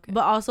 Oh, okay.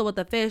 But also with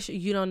the fish,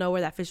 you don't know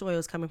where that fish oil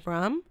is coming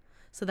from.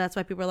 So that's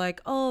why people are like,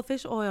 oh,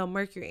 fish oil,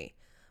 mercury.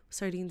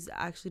 Sardines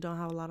actually don't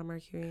have a lot of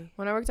mercury.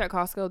 When I worked at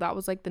Costco, that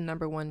was like the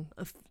number one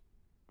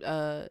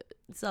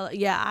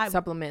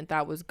supplement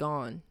that was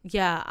gone.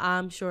 Yeah,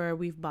 I'm sure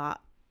we've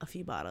bought a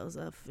few bottles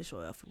of fish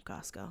oil from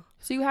Costco.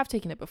 So you have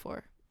taken it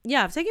before?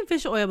 Yeah, I've taken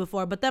fish oil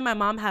before, but then my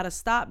mom had to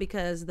stop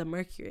because of the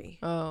mercury.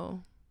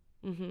 Oh.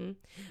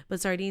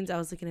 But sardines, I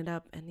was looking it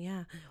up, and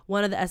yeah,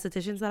 one of the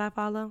estheticians that I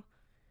follow,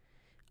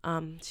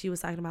 she was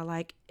talking about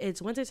like,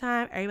 it's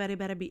wintertime, everybody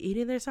better be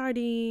eating their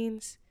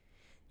sardines.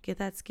 Get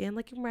that skin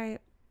looking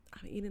right.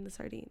 I'm eating the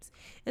sardines.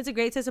 It's a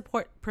great to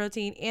support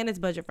protein, and it's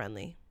budget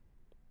friendly.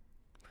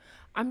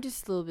 I'm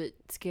just a little bit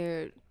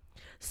scared.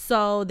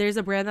 So there's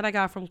a brand that I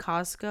got from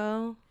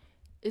Costco.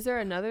 Is there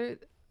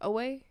a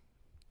way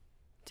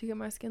to get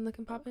my skin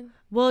looking popping?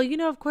 Well, you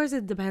know, of course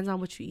it depends on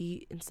what you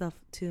eat and stuff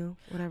too.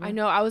 Whatever. I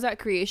know. I was at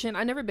Creation.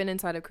 I've never been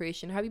inside of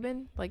Creation. Have you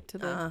been like to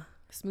the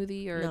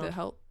smoothie or the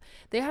health?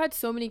 They had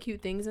so many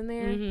cute things in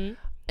there,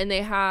 and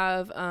they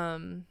have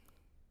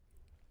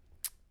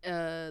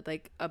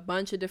like a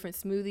bunch of different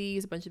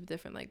smoothies, a bunch of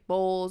different like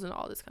bowls and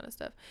all this kind of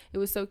stuff. It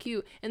was so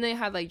cute. And they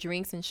had like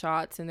drinks and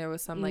shots, and there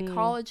was some like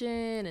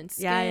collagen and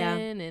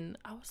skin. And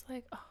I was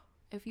like, oh,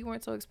 if you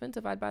weren't so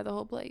expensive, I'd buy the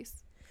whole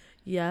place.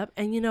 Yep.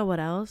 And you know what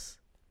else?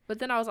 But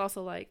then I was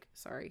also like,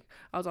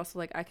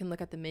 I can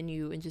look at the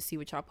menu and just see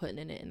what y'all putting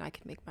in it, and I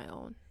can make my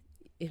own.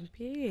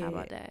 Period. How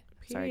about that?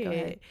 Period. Sorry, go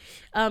ahead.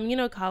 You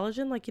know,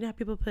 collagen, like, you know how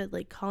people put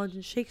like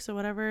collagen shakes or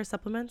whatever,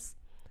 supplements?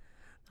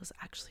 Those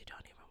actually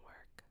don't even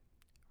work.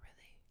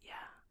 Really? Yeah.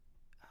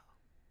 Oh.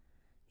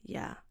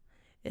 Yeah.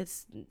 It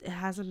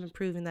hasn't been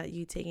proven that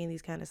you taking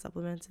these kind of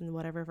supplements and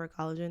whatever for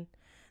collagen,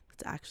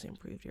 that's actually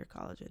improved your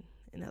collagen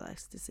and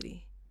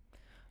elasticity.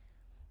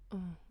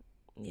 Oh.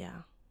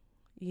 Yeah.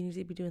 You need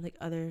to be doing like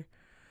other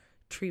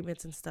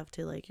treatments and stuff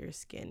to like your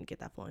skin, get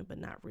that flowing, but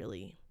not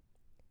really.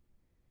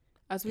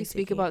 As we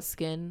speak about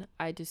skin,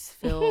 I just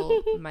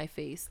feel my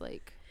face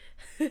like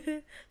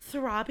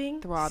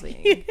throbbing.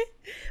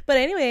 But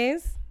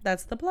anyways,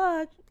 that's the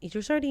plug. Eat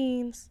your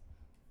sardines.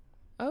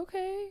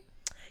 Okay.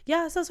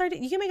 Yeah, so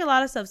you can make a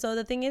lot of stuff. So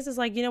the thing is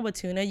like, you know, with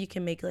tuna, you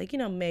can make like, you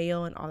know,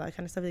 mayo and all that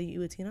kind of stuff that you eat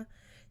with tuna.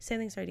 Same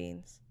thing,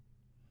 sardines.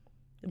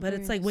 But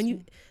it's like when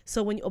you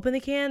open the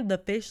can, the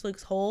fish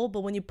looks whole, but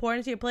when you pour it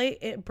into your plate,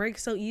 it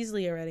breaks so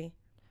easily already.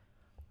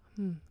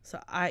 So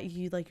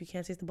you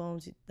can't taste the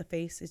bones. The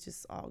face is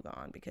just all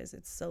gone because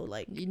it's so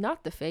like,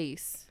 not the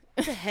face,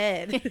 the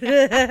head.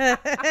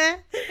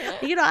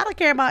 You know, I don't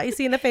care about you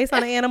seeing the face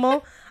on an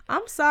animal.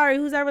 I'm sorry,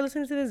 who's ever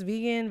listening to this,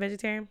 vegan,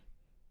 vegetarian?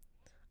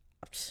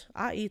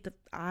 I eat the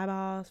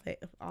eyeballs,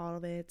 all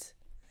of it.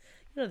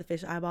 You know, the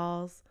fish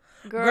eyeballs.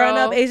 Girl. Growing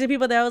up, Asian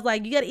people, that was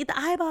like, you gotta eat the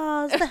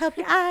eyeballs to help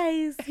your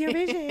eyes, your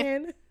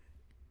vision.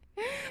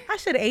 I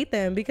should have ate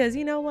them because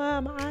you know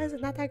what, my eyes are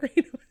not that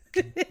great.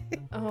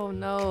 Oh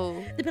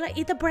no. They'd be like,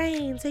 eat the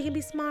brain so you can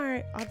be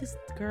smart. All this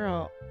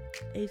girl,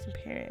 Asian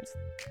parents.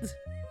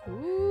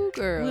 Ooh,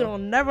 girl. We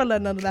don't never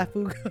let none of that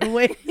food go to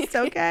waste,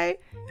 okay?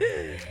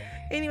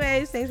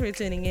 Anyways, thanks for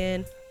tuning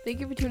in. Thank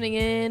you for tuning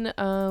in.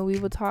 We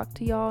will talk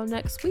to y'all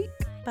next week.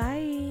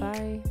 Bye.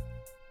 Bye.